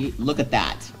gosh! See, look at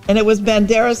that. And it was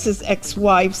Banderas'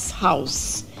 ex-wife's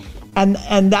house. And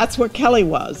that's where Kelly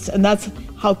was. And that's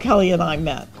how Kelly and I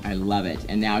met. I love it.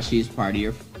 And now she's part of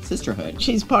your sisterhood.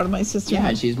 She's part of my sisterhood. Yeah,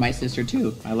 and she's my sister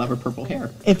too. I love her purple hair.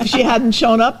 If she hadn't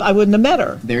shown up, I wouldn't have met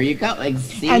her. There you go. Like,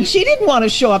 see? And she didn't want to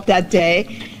show up that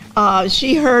day.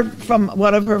 She heard from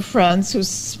one of her friends,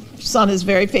 whose son is a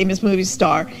very famous movie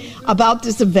star, about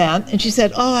this event. And she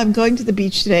said, oh, I'm going to the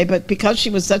beach today. But because she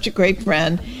was such a great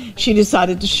friend, she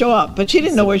decided to show up. But she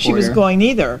didn't know where she was Supporter. going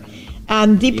either.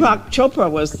 And Deepak Chopra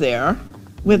was there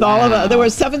with all of Wow. there were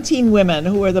 17 women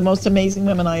who were the most amazing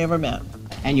women I ever met.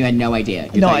 And you had no idea.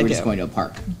 You No thought you were idea. just going to a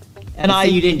park. And So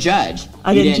you didn't judge.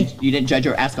 I you didn't You didn't judge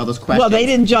or ask all those questions. well, they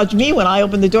didn't judge me when I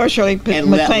opened the door. Shirley And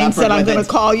MacLaine said, leopard I'm with going to it.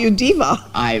 call you Diva.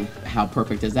 How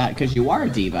perfect is that? Because you are a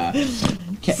diva.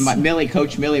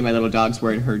 Coach Millie, my little dog's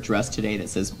wearing her dress today that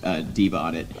says diva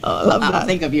on it. Oh, I love I'll that.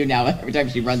 think of you now every time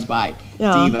she runs by.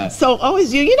 Yeah. Diva. So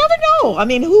always you never know. I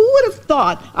mean, who would have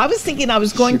thought? I was thinking I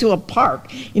was going to a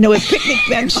park, with picnic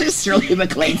benches. Shirley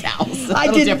MacLaine's house. A I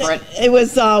little didn't. different. It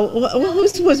was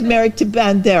who was married to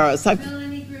Banderas?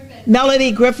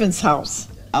 Melody Griffin's house.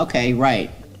 Okay, right.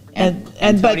 But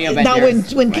Antonio now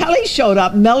Banderas, when right. Kelly showed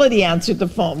up, Melody answered the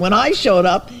phone. When I showed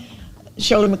up,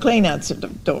 Shirley MacLaine answered the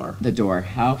door. The door.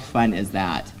 How fun is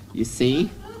that? You see?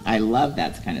 I love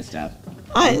that kind of stuff.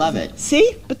 I love it.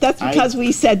 See? But that's because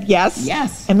we said yes.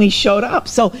 Yes. And we showed up.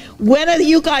 So when are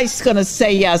you guys going to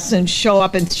say yes and show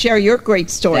up and share your great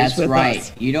stories That's with right.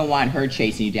 us? You don't want her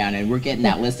chasing you down, and we're getting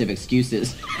that list of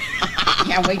excuses. I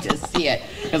can't wait to see it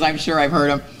because I'm sure I've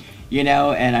heard them.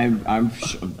 And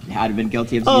I've been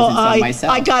guilty of using some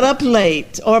myself. I got up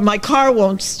late, or my car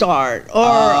won't start, or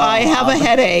I have a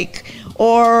headache,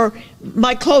 or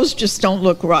my clothes just don't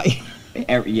look right.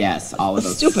 Yes, all of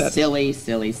those. Stupid.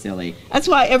 Silly. That's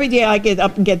why every day I get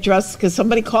up and get dressed because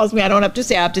somebody calls me. I don't have to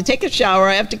say I have to take a shower.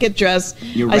 I have to get dressed.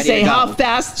 You're I ready say, to go. how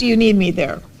fast do you need me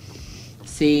there?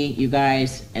 See, you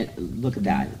guys, and look at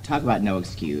that. Talk about no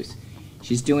excuse.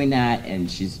 She's doing that, and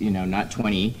she's, not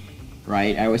 20,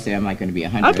 right? I always say I'm not going to be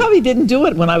 100. I probably didn't do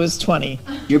it when I was 20.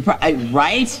 You're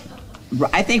right?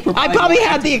 I think we're I probably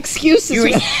had the excuses. You-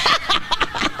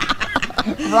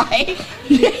 right?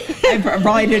 I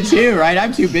probably did too, right?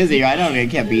 I'm too busy. I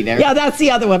can't be there. Yeah, that's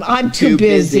the other one. I'm too Too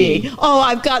busy. busy. Oh,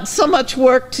 I've got so much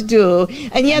work to do.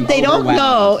 And yet I'm they don't overwhelmed.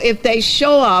 know if they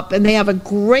show up and they have a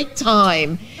great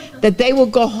time that they will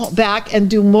go back and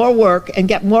do more work and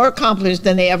get more accomplished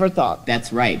than they ever thought.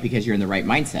 That's right, because you're in the right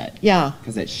mindset. Yeah.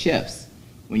 Because it shifts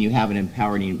when you have an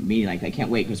empowering meeting like that. I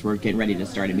can't wait because we're getting ready to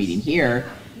start a meeting here,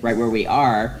 right where we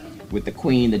are, with the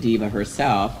queen, the diva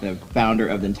herself, the founder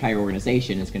of the entire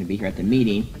organization is going to be here at the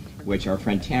meeting. which our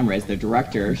friend Tamara is the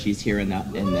director. She's here in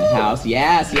the house.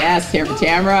 Yes, here for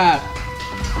Tamara.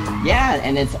 Yeah,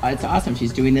 and it's awesome.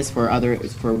 She's doing this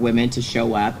for women to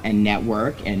show up and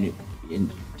network and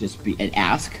just be and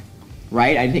ask.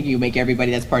 Right? I think you make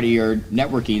everybody, that's part of your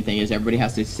networking thing, is everybody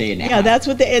has to say an ask. Yeah, that's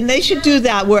what and they should do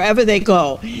that wherever they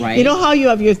go. Right. You know how you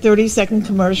have your 30-second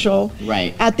commercial?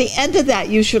 Right. At the end of that,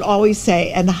 you should always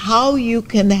say, and how you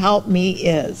can help me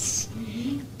is.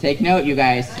 Take note, you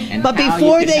guys. But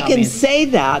before they can say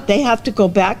that, they have to go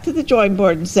back to the drawing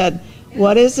board and said,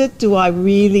 what is it do I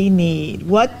really need?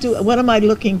 What am I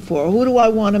looking for? Who do I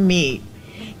want to meet?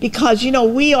 Because,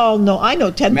 we all know, I know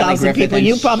 10,000 people,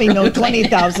 you probably know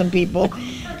 20,000 people.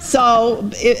 So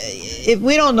if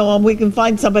we don't know them, we can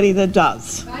find somebody that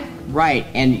does. Right,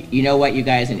 and you know what, you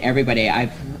guys, and everybody,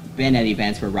 I've been at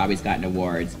events where Robbie's gotten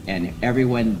awards, and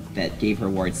everyone that gave her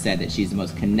awards said that she's the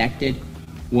most connected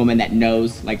woman that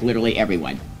knows, like, literally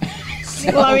everyone.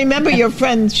 Well, I remember your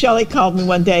friend Shelley called me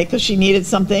one day because she needed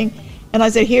something, and I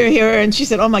said, here, and she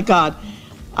said, oh my God,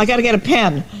 I got to get a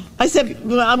pen. I said,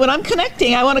 when I'm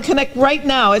connecting, I want to connect right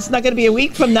now. It's not going to be a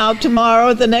week from now,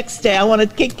 tomorrow, the next day. I want to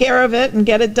take care of it and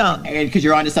get it done. And because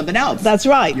you're on to something else. That's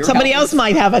right. Somebody else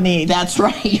might have a need. That's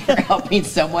right. You're helping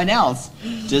someone else.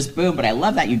 Just boom. But I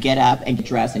love that you get up and get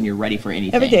dressed and you're ready for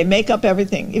anything. Every day, makeup,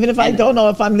 everything. Even if I don't know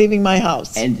if I'm leaving my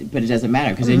house. But it doesn't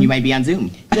matter because then you might be on Zoom.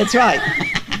 That's right.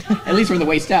 At least from the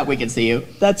waist up, we can see you.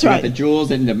 That's you right. Got the jewels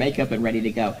and the makeup and ready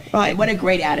to go. Right. And what a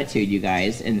great attitude, you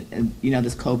guys. And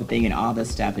this COVID thing and all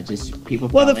this stuff. It just people.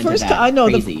 Well, the first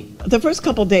the first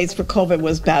couple of days for COVID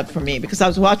was bad for me because I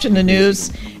was watching the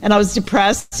news and I was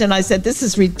depressed and I said, "This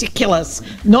is ridiculous.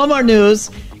 No more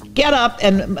news." Get up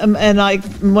and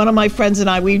one of my friends and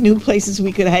I, we knew places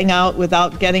we could hang out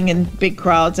without getting in big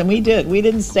crowds, and we did. We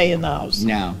didn't stay in the house.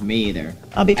 No, me either.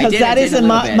 Because that isn't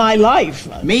my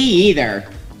life. Me either.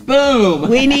 Boom.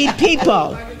 We need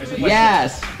people.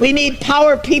 Yes. We need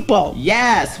power people.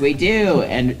 Yes, we do.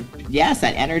 And yes,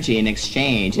 that energy and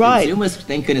exchange. Right. And Zoom was,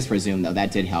 thank goodness for Zoom, though.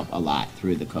 That did help a lot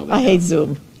through the COVID. I hate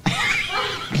Zoom.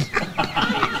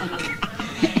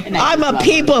 I'm a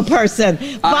people person.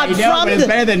 But it's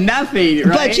better than nothing,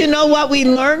 right? But you know what? We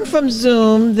learned from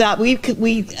Zoom that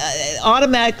we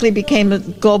automatically became a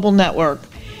global network.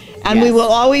 And we will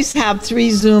always have 3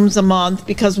 Zooms a month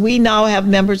because we now have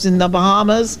members in the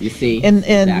Bahamas, in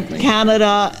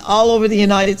Canada, all over the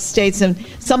United States. And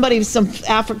somebody from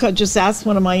Africa just asked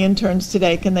one of my interns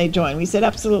today, can they join? We said,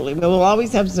 absolutely. We will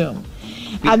always have Zoom.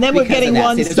 And then we're getting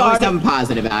one started. There's always something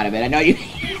positive out of it. I know you...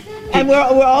 And we're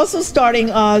also starting,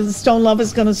 Stone Love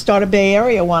is going to start a Bay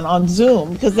Area one on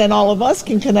Zoom because then all of us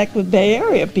can connect with Bay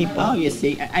Area people. Oh, you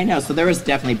see, I know. So there was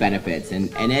definitely benefits, and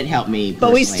it helped me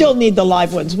personally. But we still need the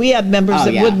live ones. We have members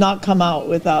that would not come out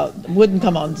wouldn't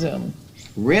come on Zoom.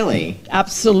 Really?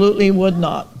 Absolutely would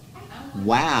not.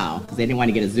 Wow, because they didn't want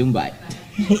to get a Zoom butt.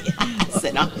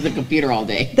 Sitting on the computer all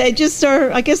day. They just are,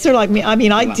 I guess they're like me. I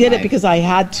mean, I did it because I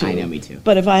had to. I know, me too.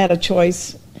 But if I had a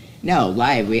choice. No,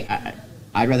 live,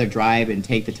 I'd rather drive and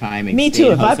take the time. And me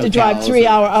too. If I have to drive 3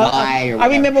 hours. I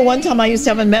remember one time I used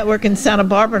to have a network in Santa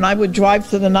Barbara, and I would drive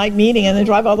to the night meeting and then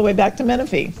drive all the way back to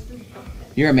Menifee.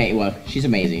 You're amazing. Well, she's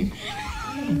amazing.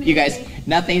 You guys,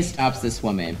 nothing stops this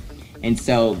woman. And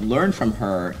so learn from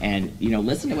her and,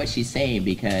 listen to what she's saying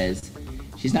because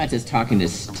she's not just talking to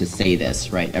say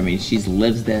this, right? I mean, she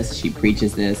lives this. She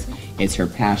preaches this. It's her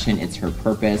passion. It's her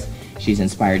purpose. She's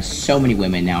inspired so many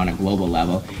women now on a global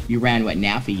level. You ran,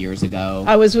 NAFI years ago?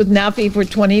 I was with NAFI for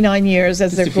 29 years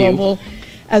as their global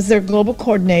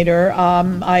coordinator.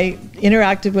 I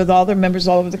interacted with all their members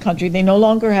all over the country. They no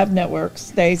longer have networks.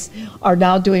 They are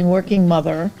now doing Working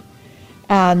Mother.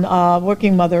 And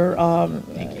Working Mother,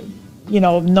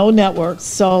 no networks.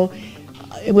 So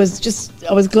I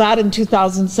was glad in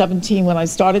 2017 when I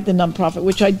started the nonprofit,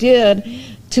 which I did,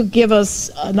 to give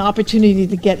us an opportunity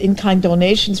to get in-kind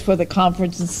donations for the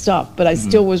conference and stuff, but I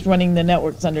still was running the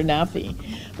networks under NAFI.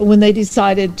 But when they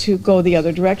decided to go the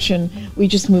other direction, we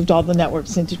just moved all the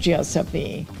networks into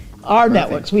GSFE. Our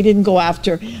networks, we didn't go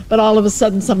after, but all of a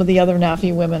sudden some of the other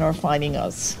NAFI women are finding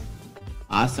us.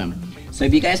 Awesome. So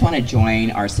if you guys want to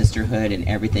join our sisterhood and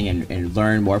everything and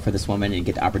learn more for this woman and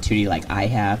get the opportunity like I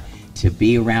have, to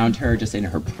be around her, just in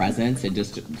her presence, and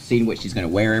just seeing what she's going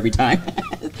to wear every time.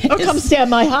 Or come stay at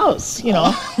my house,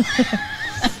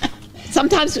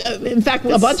 Sometimes, in fact,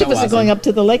 a bunch of us are going up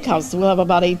to the lake house. We'll have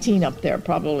about 18 up there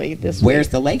probably this week. Where's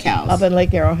the lake house? Up in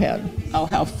Lake Arrowhead. Oh,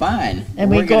 how fun.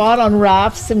 And we go out on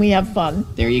rafts and we have fun.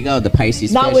 There you go, the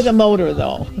Pisces Not fish. with a motor,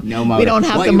 though. No motor. We don't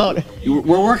have the motor.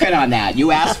 We're working on that.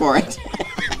 You asked for it.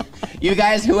 You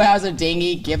guys who has a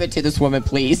dinghy, give it to this woman,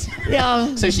 please.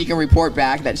 Yeah. So she can report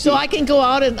back that she... So I can go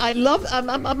out and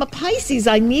I'm a Pisces.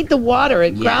 I need the water.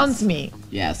 It grounds me.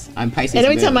 Yes, I'm Pisces. And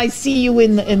every moon. time I see you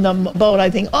in the boat,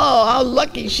 I think, oh, how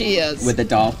lucky she is. With the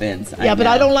dolphins. Yeah, but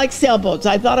I don't like sailboats.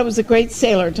 I thought I was a great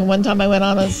sailor until one time I went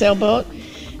on a sailboat.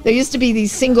 There used to be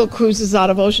these single cruises out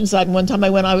of Oceanside, and one time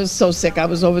I went, I was so sick, I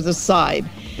was over the side.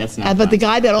 That's not But fun. the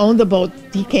guy that owned the boat,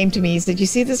 he came to me, he said, you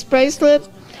see this bracelet?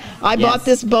 I bought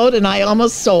this boat and I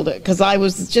almost sold it because I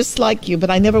was just like you,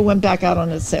 but I never went back out on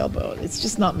a sailboat. It's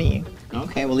just not me.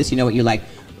 Okay, well, at least you know what you like.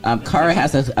 Cara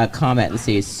has a comment. Let's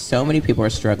see. So many people are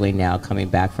struggling now coming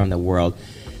back from the world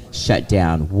shut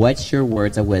down. What's your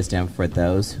words of wisdom for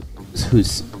those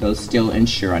still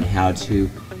unsure on how to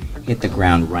hit the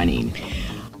ground running?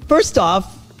 First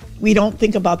off, we don't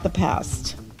think about the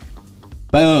past.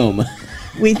 Boom.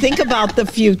 We think about the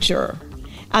future.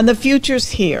 And the future's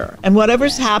here. And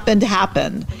whatever's happened,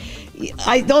 happened.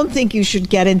 I don't think you should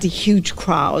get into huge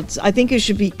crowds. I think you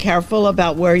should be careful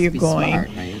about where you're going. Smart,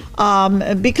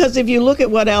 right? Because if you look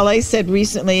at what LA said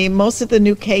recently, most of the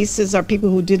new cases are people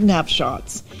who didn't have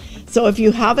shots. So if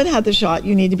you haven't had the shot,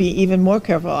 you need to be even more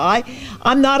careful.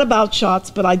 I'm not about shots,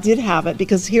 but I did have it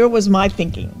because here was my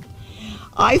thinking.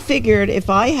 I figured if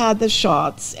I had the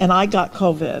shots and I got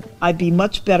COVID, I'd be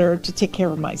much better to take care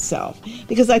of myself.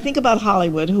 Because I think about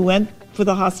Hollywood, who went for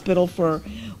the hospital for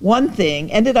one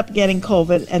thing, ended up getting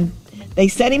COVID, and they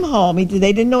sent him home.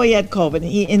 They didn't know he had COVID.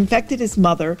 He infected his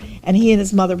mother, and he and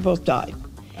his mother both died.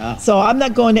 So I'm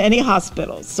not going to any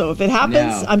hospitals. So if it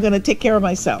happens, I'm going to take care of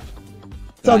myself.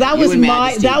 So that was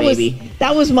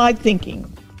that was my thinking.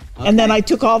 Okay. And then I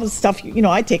took all the stuff,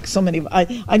 I take so many,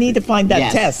 I need to find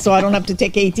that test so I don't have to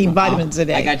take 18 vitamins a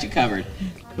day. I got you covered.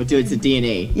 We'll do it to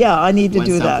DNA. Yeah, I need to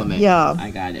do supplement. that. Yeah.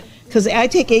 I got it. Because I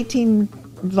take 18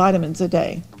 vitamins a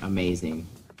day. Amazing.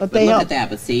 But they look help. at that,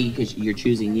 but see, because you're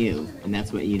choosing you. And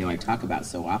that's what, I talk about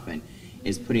so often,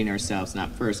 is putting ourselves,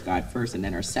 not first, God first, and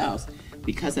then ourselves.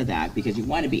 Because of that, because you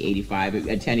want to be 85,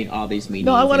 attending all these meetings.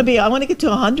 No, I want to get to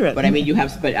 100. But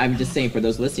but I'm just saying for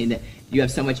those listening that you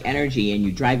have so much energy and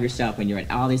you drive yourself and you're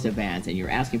at all these events and you're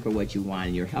asking for what you want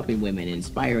and you're helping women and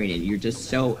inspiring and you're just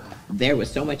so there with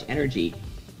so much energy.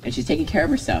 And she's taking care of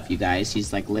herself, you guys.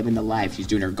 She's like living the life. She's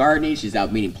doing her gardening. She's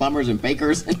out meeting plumbers and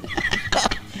bakers.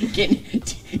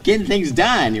 Getting things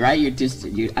done, right?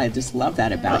 I just love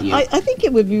that about you. I think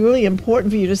it would be really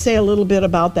important for you to say a little bit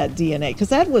about that DNA, because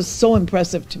that was so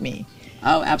impressive to me.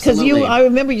 Oh, absolutely. Because I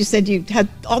remember you said you had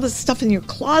all this stuff in your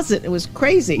closet. It was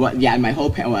crazy. Well, yeah, in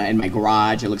my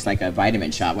garage, it looks like a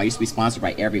vitamin shop. I used to be sponsored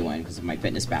by everyone because of my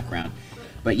fitness background.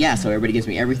 But yeah, so everybody gives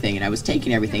me everything, and I was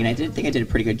taking everything, and I didn't think I did a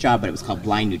pretty good job, but it was called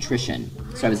blind nutrition.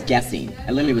 So I was guessing.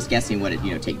 I literally was guessing what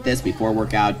take this before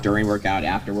workout, during workout,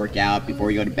 after workout,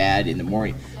 before you go to bed, in the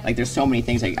morning. Like, there's so many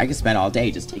things. I could spend all day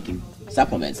just taking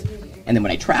supplements. And then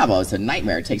when I travel, it's a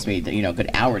nightmare. It takes me, a good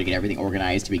hour to get everything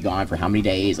organized, to be gone for how many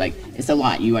days. Like, it's a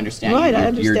lot. You understand. Right, I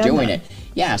understand You're doing that. it.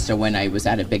 Yeah, so when I was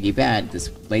at a big event,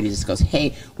 this lady just goes,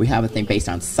 hey, we have a thing based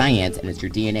on science, and it's your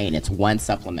DNA, and it's one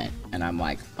supplement. And I'm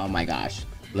like, oh my gosh.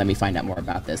 Let me find out more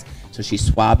about this. So she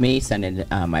swabbed me, sent in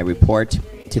my report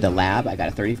to the lab. I got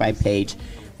a 35-page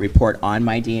report on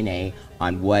my DNA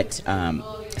on what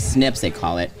SNPs, they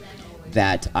call it,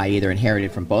 that I either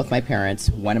inherited from both my parents,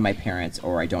 one of my parents,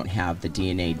 or I don't have the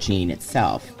DNA gene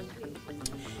itself.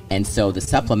 And so the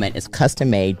supplement is custom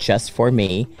made just for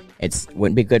me. It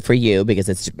wouldn't be good for you because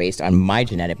it's based on my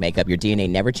genetic makeup. Your DNA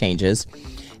never changes.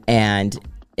 And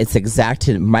it's exact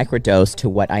to microdose to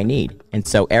what I need. And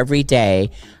so every day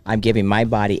I'm giving my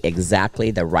body exactly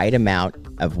the right amount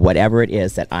of whatever it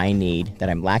is that I need, that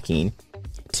I'm lacking,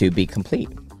 to be complete.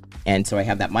 And so I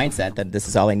have that mindset that this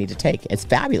is all I need to take. It's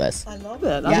fabulous. I love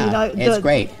it. Yeah, it's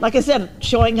great. Like I said,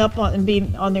 showing up and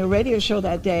being on their radio show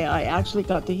that day, I actually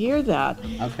got to hear that.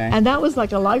 Okay. And that was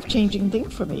like a life-changing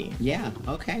thing for me. Yeah,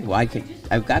 okay. Well,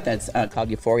 I've got that called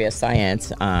Euphoria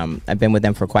Science. I've been with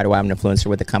them for quite a while. I'm an influencer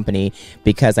with the company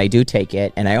because I do take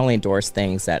it, and I only endorse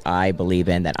things that I believe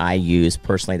in, that I use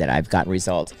personally, that I've gotten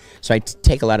results. So I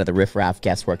take a lot of the riffraff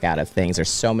guesswork out of things. There's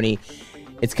so many...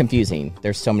 It's confusing.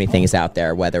 There's so many things out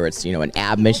there, whether it's, an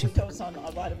ab mission. Overdose on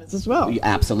vitamins as well.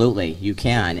 Absolutely, you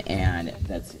can, and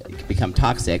it can become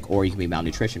toxic, or you can be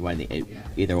malnutrition. One of the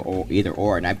either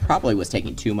or. And I probably was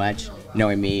taking too much.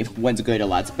 Knowing me, if one's good, a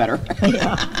lot's better.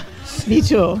 Yeah, me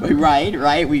too. Right.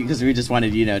 Because we just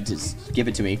wanted, to just give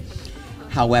it to me.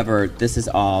 However, this is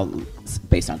all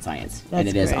based on science, and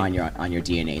it is on your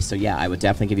DNA. So yeah, I would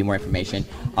definitely give you more information.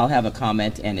 I'll have a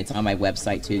comment, and it's on my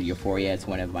website too. Euphoria. It's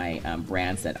one of my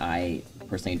brands that I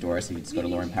personally endorse. If you just go to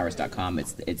laurenpowers.com,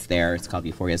 it's there. It's called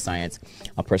Euphoria Science.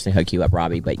 I'll personally hook you up,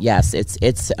 Robbie. But yes, it's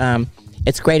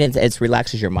great. It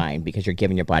relaxes your mind because you're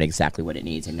giving your body exactly what it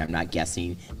needs, and I'm not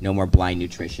guessing. No more blind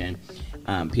nutrition.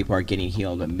 People are getting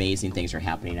healed. Amazing things are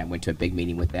happening. I went to a big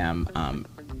meeting with them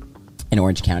in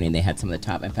Orange County, and they had some of the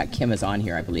top. In fact, Kim is on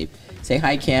here, I believe. Say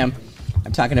hi, Kim.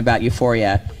 I'm talking about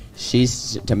Euphoria.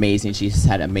 She's amazing. She's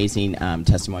had amazing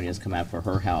testimonials come out for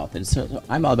her health. And so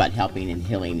I'm all about helping and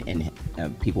healing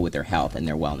and people with their health and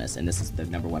their wellness. And this is the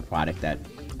number one product that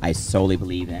I solely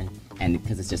believe in. And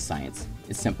because it's just science.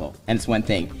 It's simple. And it's one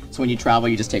thing. So when you travel,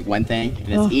 you just take one thing. And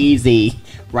it's easy,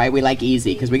 right? We like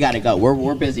easy because we got to go.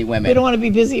 We're busy women. We don't want to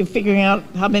be busy figuring out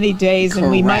how many days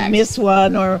and we might miss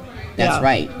one or... That's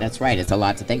right. That's right. It's a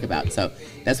lot to think about. So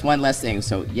that's one less thing.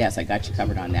 So, yes, I got you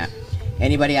covered on that.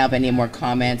 Anybody have any more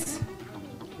comments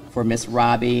for Miss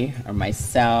Robbie or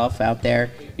myself out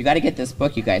there? You got to get this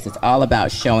book, you guys. It's all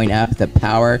about showing up. The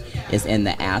power is in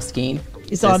the asking.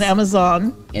 It's on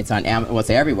Amazon. It's on Amazon. Well, it's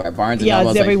everywhere. Barnes and Noble. Yeah,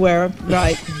 it's everywhere.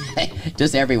 Right.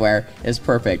 Just everywhere. It's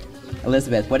perfect.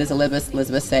 Elizabeth, what does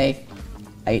Elizabeth say?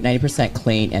 I eat 90%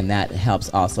 clean, and that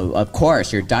helps also. Of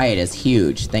course, your diet is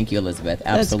huge. Thank you, Elizabeth.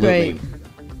 Absolutely. That's great.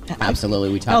 Absolutely.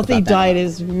 We talk Healthy about that. diet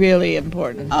is really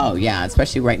important. Oh, yeah,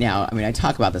 especially right now. I mean, I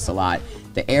talk about this a lot.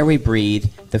 The air we breathe,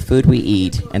 the food we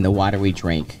eat, and the water we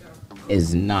drink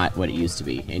is not what it used to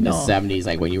be in the 70s,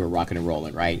 like when you were rocking and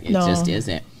rolling, right? It just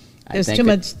isn't. There's too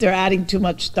much. They're adding too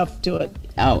much stuff to it.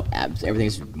 Oh,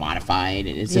 everything's modified,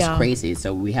 and it's just crazy.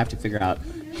 So we have to figure out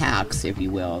hacks, if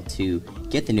you will, to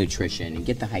get the nutrition and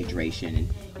get the hydration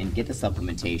and get the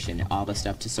supplementation and all the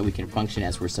stuff just so we can function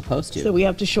as we're supposed to. So we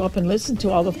have to show up and listen to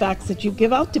all the facts that you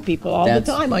give out to people all the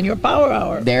time on your Power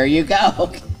Hour. There you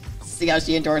go. See how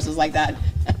she endorses like that?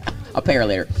 I'll pay her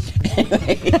later.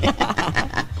 Anyway.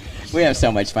 We have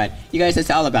so much fun. You guys, it's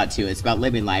all about, too. It's about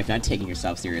living life, not taking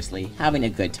yourself seriously, having a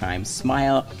good time,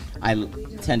 smile. I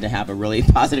tend to have a really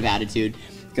positive attitude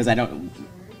because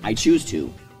I choose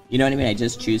to. You know what I mean? I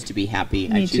just choose to be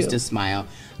happy. I choose to smile.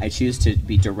 I choose to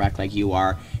be direct like you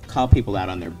are. Call people out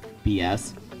on their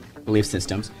BS, belief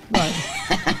systems. Right.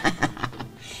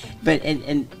 But,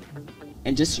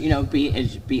 and just, you know,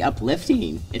 be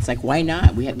uplifting. It's like, why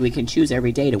not? We can choose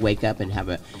every day to wake up and have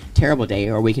a terrible day,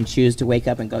 or we can choose to wake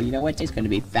up and go, you know what, today's going to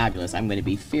be fabulous. I'm going to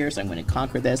be fierce. I'm going to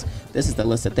conquer this. This is the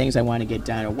list of things I want to get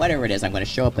done, or whatever it is. I'm going to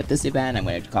show up at this event. I'm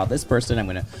going to call this person. I'm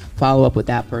going to follow up with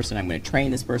that person. I'm going to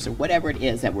train this person. Whatever it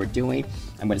is that we're doing,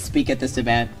 I'm going to speak at this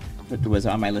event. It was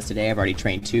on my list today. I've already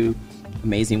trained 2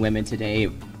 amazing women today.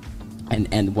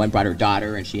 And one brought her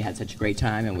daughter, and she had such a great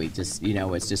time. And we just, you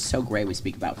know, it's just so great. We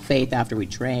speak about faith after we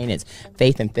train. It's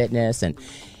faith and fitness, and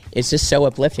it's just so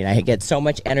uplifting. I get so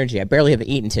much energy. I barely have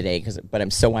eaten today, but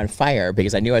I'm so on fire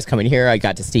because I knew I was coming here. I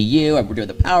got to see you. We're doing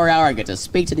the Power Hour. I get to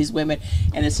speak to these women,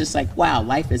 and it's just like, wow,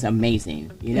 life is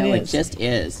amazing. You know, it just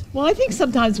is. Well, I think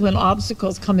sometimes when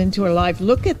obstacles come into our life,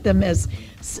 look at them as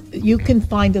you can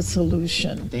find a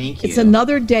solution. Thank you. It's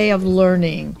another day of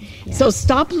learning. Yeah. So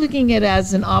stop looking at it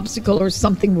as an obstacle or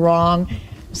something wrong.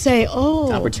 Say,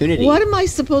 oh, opportunity. What am I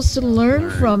supposed to learn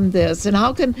from this? And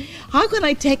how can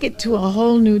I take it to a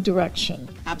whole new direction?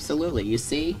 Absolutely. You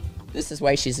see, this is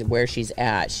why she's where she's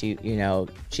at. She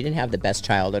didn't have the best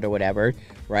childhood or whatever,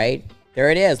 right?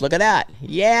 There it is. Look at that.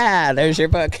 Yeah, there's your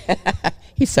book.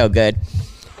 He's so good.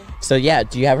 So, yeah,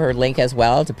 do you have her link as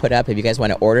well to put up if you guys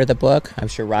want to order the book? I'm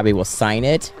sure Robbie will sign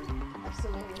it.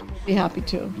 Absolutely. We'll be happy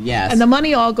to. Yes. And the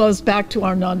money all goes back to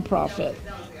our nonprofit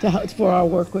for our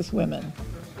work with women.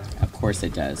 Of course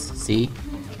it does. See?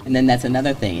 And then that's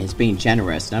another thing, is being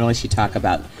generous. Not only does she talk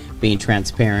about being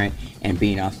transparent and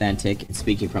being authentic and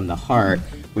speaking from the heart,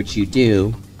 which you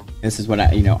do. This is what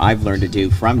I've learned to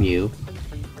do from you,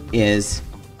 is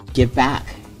give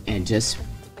back and just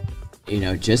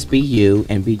be you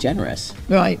and be generous.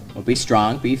 Right. Well, be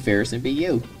strong, be fierce, and be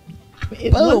you.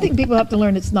 One thing people have to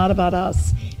learn, it's not about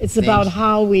us. It's about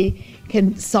how we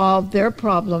can solve their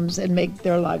problems and make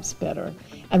their lives better.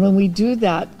 And when we do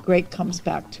that, great comes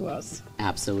back to us.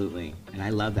 Absolutely. And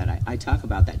I love that. I talk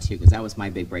about that too, because that was my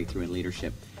big breakthrough in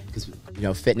leadership. Because,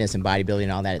 fitness and bodybuilding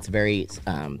and all that, it's a very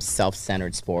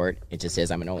self-centered sport. It just is.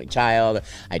 I'm an only child.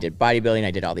 I did bodybuilding.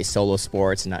 I did all these solo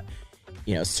sports, and not,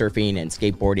 surfing and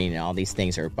skateboarding and all these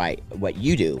things are by what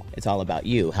you do. It's all about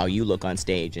you, how you look on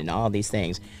stage and all these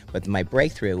things. But my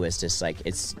breakthrough was just like,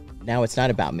 it's not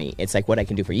about me. It's like what I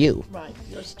can do for you. Right.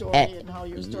 Your story and how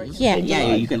your story can change your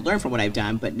life. You can learn from what I've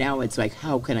done, but now it's like,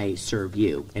 how can I serve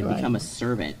you and become a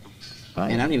servant?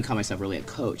 Right. And I don't even call myself really a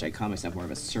coach. I call myself more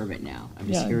of a servant now. I'm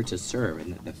just here to serve,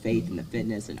 and the faith and the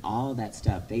fitness and all that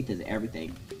stuff. Faith is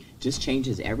everything. just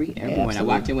changes everyone. I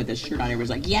walked in with this shirt on, everyone's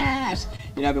like, yes!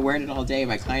 You know, I've been wearing it all day.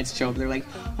 My clients show up, they're like,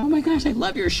 oh my gosh, I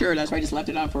love your shirt. That's why I just left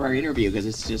it on for our interview, because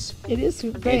it's just... It is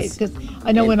great, because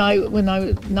I know when I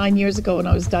was 9 years ago, when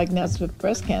I was diagnosed with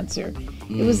breast cancer,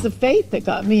 it was the faith that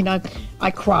got me. And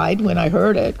I cried when I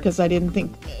heard it, because I didn't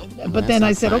think... But then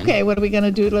I said, okay, what are we going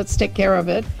to do? Let's take care of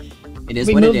it. It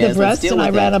is what it is. Removed the breast, and I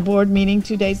ran a board meeting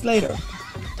 2 days later.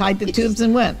 Tied the tubes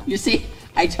and went. You see,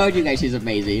 I told you guys she's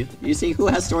amazing. You see, who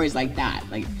has stories like that?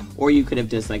 Like, or you could have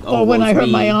just like, Or when I hurt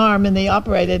my arm and they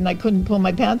operated and I couldn't pull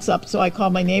my pants up, so I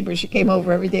called my neighbor. She came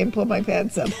over every day and pulled my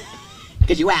pants up.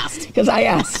 Because you asked. Because I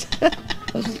asked.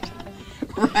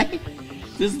 Right?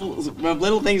 Just from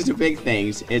little things to big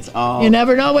things. It's all... You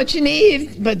never know what you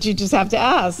need, but you just have to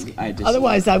ask.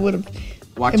 Otherwise, I would have...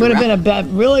 It would have been a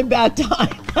really bad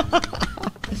time.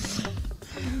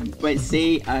 But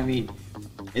see, I mean,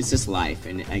 it's just life.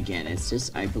 And again, it's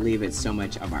just, I believe it's so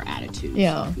much of our attitude.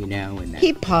 Yeah. You know? And that,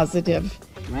 keep positive.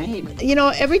 Right. You know,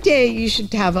 every day you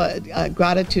should have a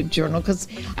gratitude journal, because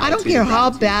I don't care how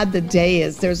bad the day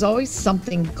is, there's always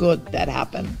something good that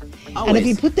happened. Always. And if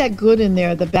you put that good in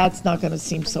there, the bad's not going to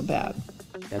seem so bad.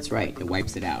 That's right. It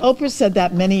wipes it out. Oprah said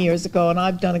that many years ago, and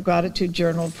I've done a gratitude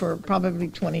journal for probably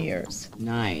 20 years.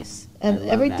 Nice. And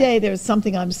every day there's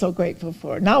something I'm so grateful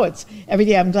for. Now it's every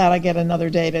day I'm glad I get another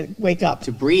day to wake up.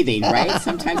 To breathing, right?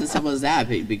 Sometimes it's simple as that.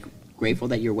 Be grateful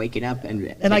that you're waking up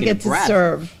and I get to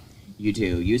serve. You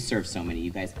do. You serve so many.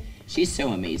 You guys. She's so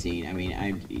amazing. I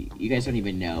mean, you guys don't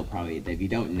even know, probably, that if you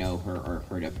don't know her or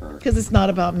heard of her. Because it's not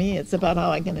about me. It's about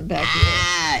how I can impact you.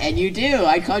 And you do.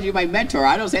 I called you my mentor.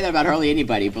 I don't say that about hardly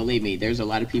anybody. Believe me, there's a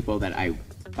lot of people that I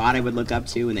thought I would look up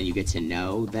to, and then you get to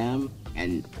know them,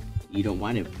 and you don't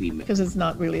want to be... Because it's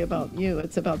not really about you.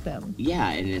 It's about them.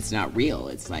 Yeah, and it's not real.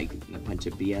 It's like a bunch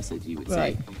of BS, as you would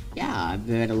Right. say. Yeah, I've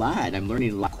learned a lot. I'm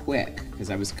learning a lot quick, because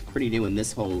I was pretty new in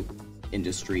this whole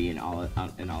industry and all of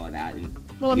that. And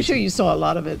well, I'm sure you saw a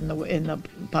lot of it in the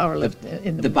power lift,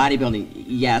 in the bodybuilding.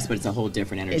 Yes, but it's a whole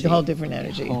different energy. It's a whole different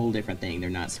energy. A whole different thing. They're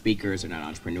not speakers. They're not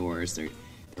entrepreneurs. They're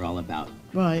all about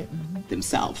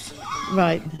themselves.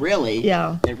 Right. Really.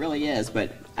 Yeah. It really is.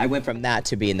 But I went from that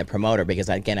to being the promoter because,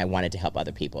 again, I wanted to help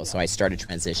other people. So I started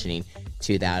transitioning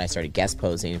to that. I started guest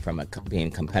posing from being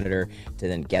a competitor to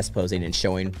then guest posing and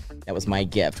showing. That was my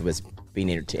gift, was being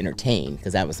able to entertain,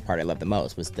 because that was the part I loved the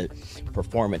most, was the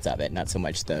performance of it, not so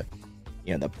much the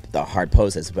hard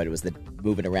poses, but it was the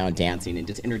moving around, dancing, and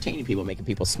just entertaining people, making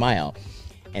people smile.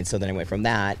 And so then I went from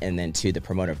that and then to the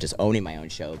promoter of just owning my own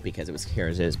show, because it was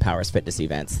here's Powers Fitness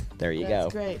Events. There you go.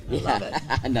 That's great. I love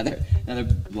it. another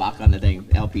block on the thing,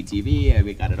 LPTV,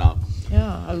 we got it all.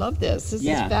 Yeah, I love this. This is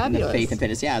fabulous. And the Faith and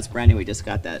Fitness. Yeah, it's brand new. We just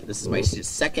got that. This is my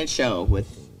second show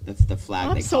with the flag.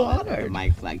 I'm so honored. The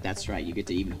mic flag. That's right. You get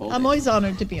to even hold it. I'm always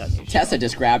honored to be on your show. Tessa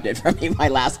just grabbed it from me, my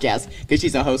last guest, because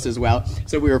she's a host as well.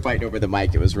 So we were fighting over the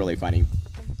mic. It was really funny.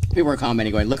 People were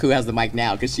commenting, going, "Look who has the mic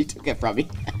now," because she took it from me.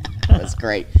 It was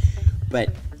great.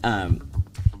 But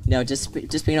no, just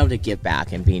being able to give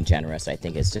back and being generous, I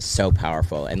think, is just so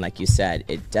powerful. And like you said,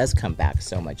 it does come back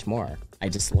so much more. I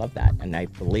just love that, and I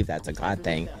believe that's a God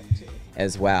thing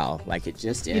as well. Like, it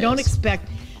just is. You don't expect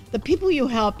the people you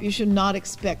help. You should not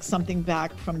expect something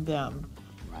back from them.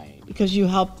 Right. Because you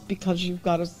help because you've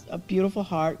got a beautiful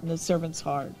heart and a servant's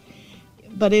heart.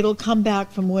 But it'll come back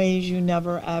from ways you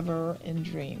never, ever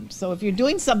dreamed. So if you're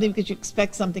doing something because you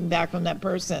expect something back from that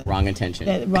person... Wrong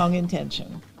intention. Wrong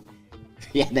intention.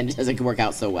 Yeah, then it doesn't work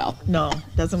out so well. No,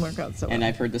 it doesn't work out so well. And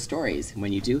I've heard the stories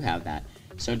when you do have that.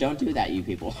 So don't do that, you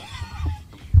people.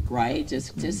 Right?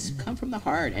 Just come from the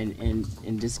heart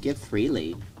and just give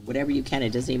freely. Whatever you can,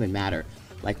 it doesn't even matter.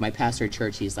 Like my pastor at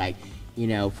church, he's like,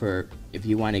 if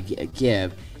you want to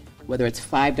give... whether it's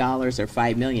 $5 or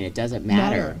 $5 million, it doesn't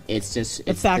matter. It's just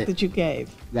the fact that you gave.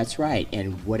 That's right,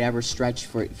 and whatever stretch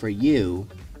for you,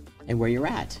 and where you're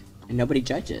at, and nobody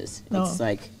judges. No. It's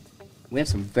like we have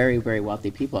some very, very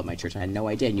wealthy people at my church. I had no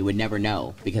idea, and you would never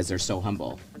know because they're so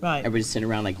humble. Right. Everybody's sitting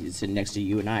around like sitting next to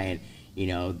you and I,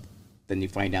 and then you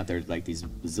find out they're like these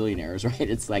bazillionaires, right?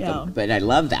 It's like, but I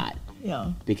love that.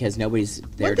 Yeah. Because nobody's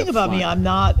there. One thing about me, I'm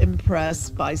not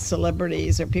impressed by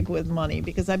celebrities or people with money,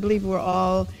 because I believe we're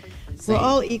all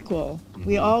equal. Mm-hmm.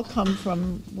 We all come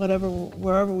from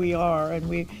wherever we are, and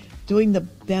we're doing the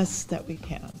best that we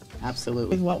can.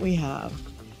 Absolutely. With what we have.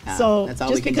 Yeah, so that's all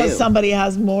just we can because do. somebody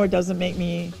has more doesn't make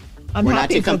me. We're happy not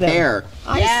to for compare. Them.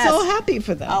 I'm so happy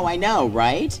for them. Oh, I know,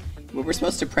 right? We're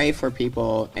supposed to pray for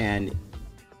people, and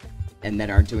and that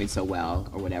aren't doing so well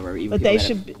or whatever. Even But they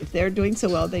should, if they're doing so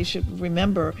well, they should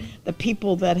remember the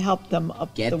people that helped them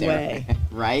up the way.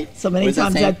 Right? So many What's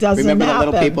times saying? that doesn't Remember happen.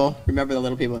 the little people? Remember the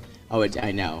little people? Oh,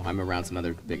 I know. I'm around some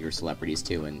other bigger celebrities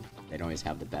too, and they don't always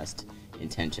have the best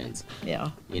intentions.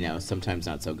 Yeah. You know, sometimes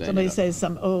not so good. Somebody says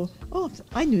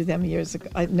I knew them years ago.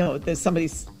 I know there's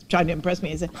somebody's trying to impress me.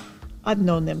 He said, I've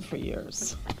known them for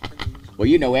years. Well,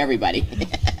 you know everybody.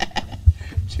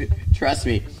 Trust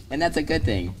me. And that's a good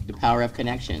thing. The power of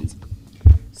connections.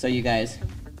 So you guys,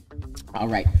 all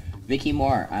right. Vicki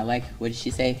Moore, what did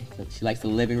she say? She likes the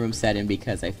living room setting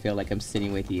because I feel like I'm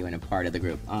sitting with you and a part of the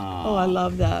group. Aww, Oh, I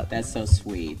love that. That's so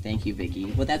sweet. Thank you,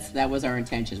 Vicki. Well, that was our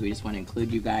intentions. We just want to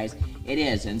include you guys. It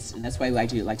is, and that's why I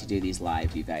do like to do these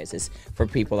live, you guys. It's for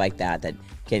people like that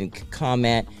can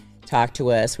comment, talk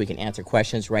to us. We can answer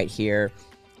questions right here.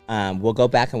 We'll go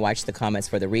back and watch the comments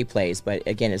for the replays, but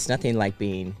again, it's nothing like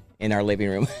being in our living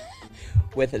room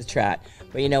with a chat.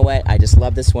 But you know what? I just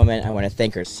love this woman. I want to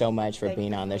thank her so much for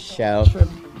being on this show.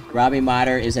 Robbie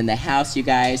Motter is in the house, you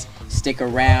guys. Stick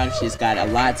around. She's got a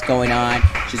lot going on.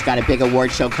 She's got a big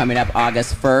award show coming up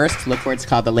August 1st. Look for it. It's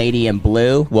called The Lady in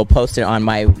Blue. We'll post it on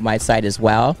my site as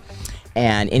well.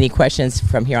 And any questions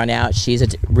from here on out, she's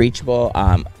reachable.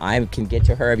 I can get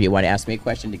to her if you want to ask me a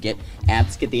question to get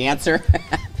the answer.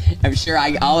 I'm sure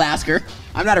I'll ask her.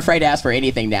 I'm not afraid to ask for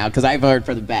anything now because I've heard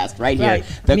for the best right here. Right.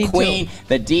 The Me queen, too.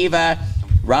 the diva,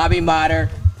 Robbie Motter.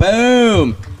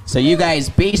 Boom. So you guys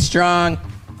be strong,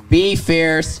 be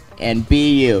fierce, and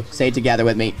be you. Say it together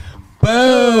with me.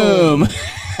 Boom.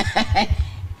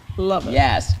 Love it.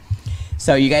 Yes.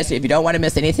 So you guys, if you don't want to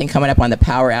miss anything coming up on the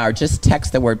Power Hour, just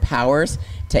text the word POWERS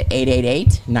to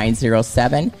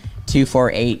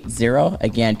 888-907-2480.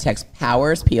 Again, text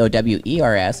POWERS,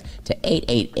 POWERS, to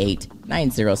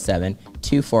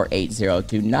 888-907-2480.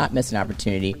 Do not miss an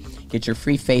opportunity. Get your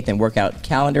free faith and workout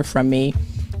calendar from me.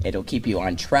 It'll keep you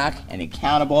on track and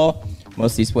accountable.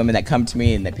 Most of these women that come to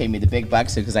me and they pay me the big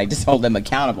bucks because I just hold them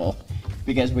accountable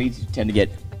because we tend to get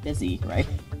busy, right?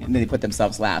 And then they put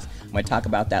themselves last. I'm going to talk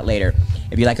about that later.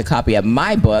 If you'd like a copy of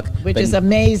my book, Which is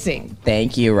amazing.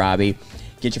 Thank you, Robbie.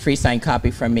 Get your free signed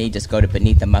copy from me. Just go to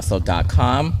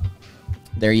beneaththemuscle.com.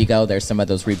 There you go. There's some of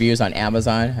those reviews on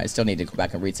Amazon. I still need to go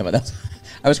back and read some of those.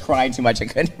 I was crying too much. I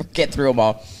couldn't get through them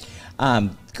all.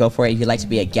 Go for it. If you'd like to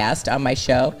be a guest on my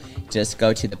show, just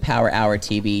go to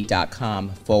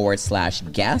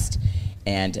thepowerhourtv.com/guest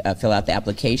and fill out the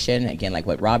application. Again, like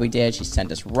what Robbie did, she sent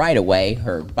us right away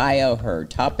her bio, her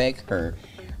topic, her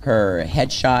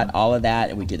headshot, all of that.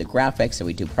 And we do the graphics and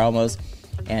we do promos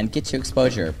and get you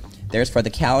exposure. There's for the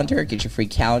calendar. Get your free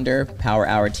calendar,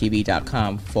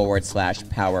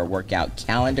 powerhourtv.com/power workout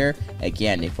calendar.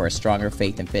 Again, for a stronger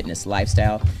faith and fitness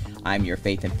lifestyle. I'm your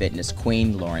faith and fitness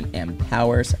queen, Lauren M.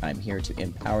 Powers. I'm here to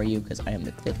empower you because I am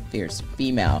the fit, fierce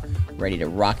female ready to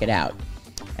rock it out.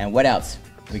 And what else?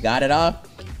 We got it all?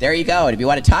 There you go. And if you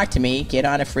want to talk to me, get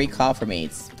on a free call for me.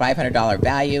 It's $500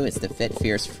 value. It's the Fit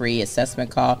Fierce free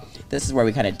assessment call. This is where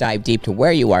we kind of dive deep to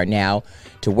where you are now,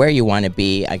 to where you want to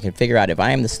be. I can figure out if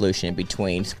I am the solution in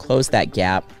between, close that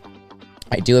gap.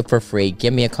 I do it for free.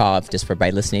 Give me a call just by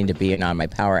listening to being on my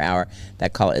Power Hour.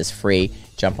 That call is free.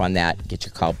 Jump on that. Get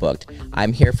your call booked.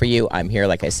 I'm here for you. I'm here,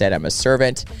 like I said, I'm a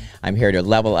servant. I'm here to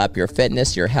level up your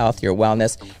fitness, your health, your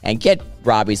wellness, and get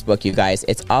Robbie's book, you guys.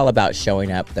 It's all about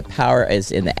showing up. The power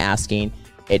is in the asking.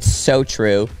 It's so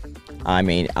true. I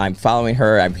mean, I'm following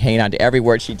her. I'm hanging on to every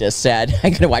word she just said. I'm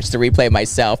going to watch the replay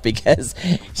myself because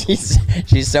she's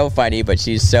so funny, but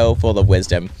she's so full of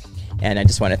wisdom. And I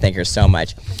just want to thank her so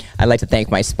much. I'd like to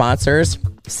thank my sponsors,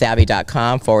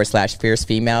 savvy.com/fierce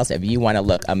females. If you want to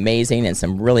look amazing in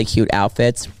some really cute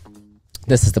outfits,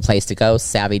 this is the place to go.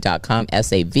 Savvy.com,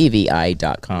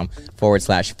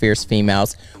 savvi.com/fierce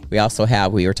females. We also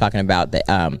have, we were talking about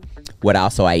the what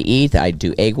also I eat. I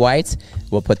do egg whites.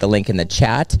 We'll put the link in the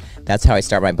chat. That's how I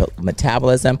start my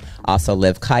metabolism. Also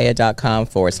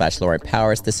livekaya.com/Lauren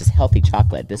Powers. This is healthy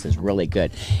chocolate. This is really good.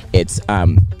 It's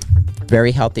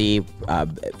very healthy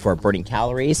for burning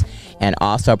calories and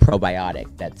also probiotic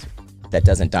that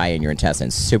doesn't die in your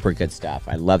intestines. Super good stuff.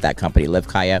 I love that company, Live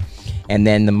Kaya. And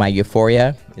then my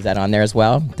Euphoria, is that on there as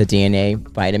well? The DNA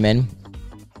vitamin.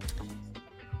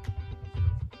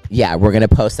 Yeah, we're going to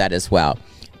post that as well.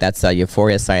 That's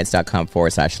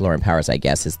euphoriascience.com/Lauren Powers, I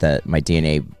guess, is my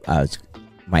DNA,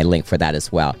 my link for that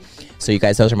as well. So you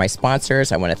guys, those are my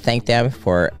sponsors. I want to thank them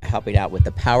for helping out with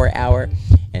the Power Hour.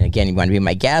 And again, you want to be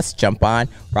my guest, jump on.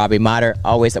 Robbie Motter,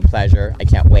 always a pleasure. I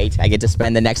can't wait. I get to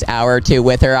spend the next hour or two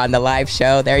with her on the live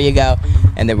show. There you go.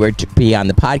 And then we'll be on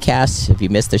the podcast. If you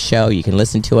missed the show, you can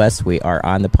listen to us. We are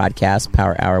on the podcast,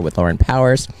 Power Hour with Lauren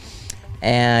Powers.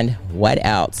 And what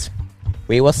else?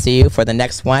 we will see you for the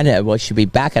next one. We should be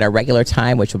back at our regular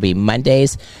time, which will be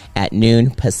Mondays at noon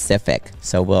Pacific.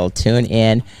 So we'll tune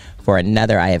in for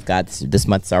another. I have got this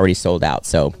month's already sold out.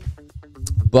 So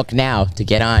book now to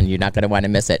get on. You're not going to want to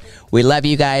miss it. We love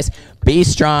you guys. Be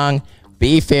strong.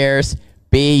 Be fierce.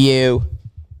 Be you.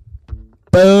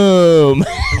 Boom.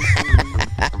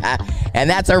 And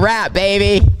that's a wrap,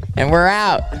 baby. And we're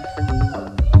out.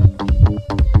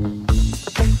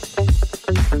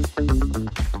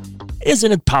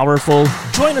 Isn't it powerful?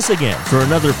 Join us again for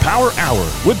another Power Hour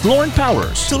with Lauren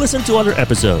Powers. To listen to other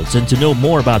episodes and to know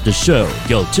more about the show,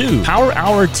 go to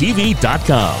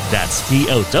PowerHourTV.com. That's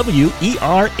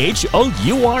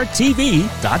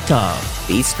PowerHourTV.com.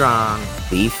 Be strong,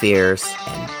 be fierce,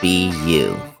 and be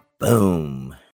you. Boom.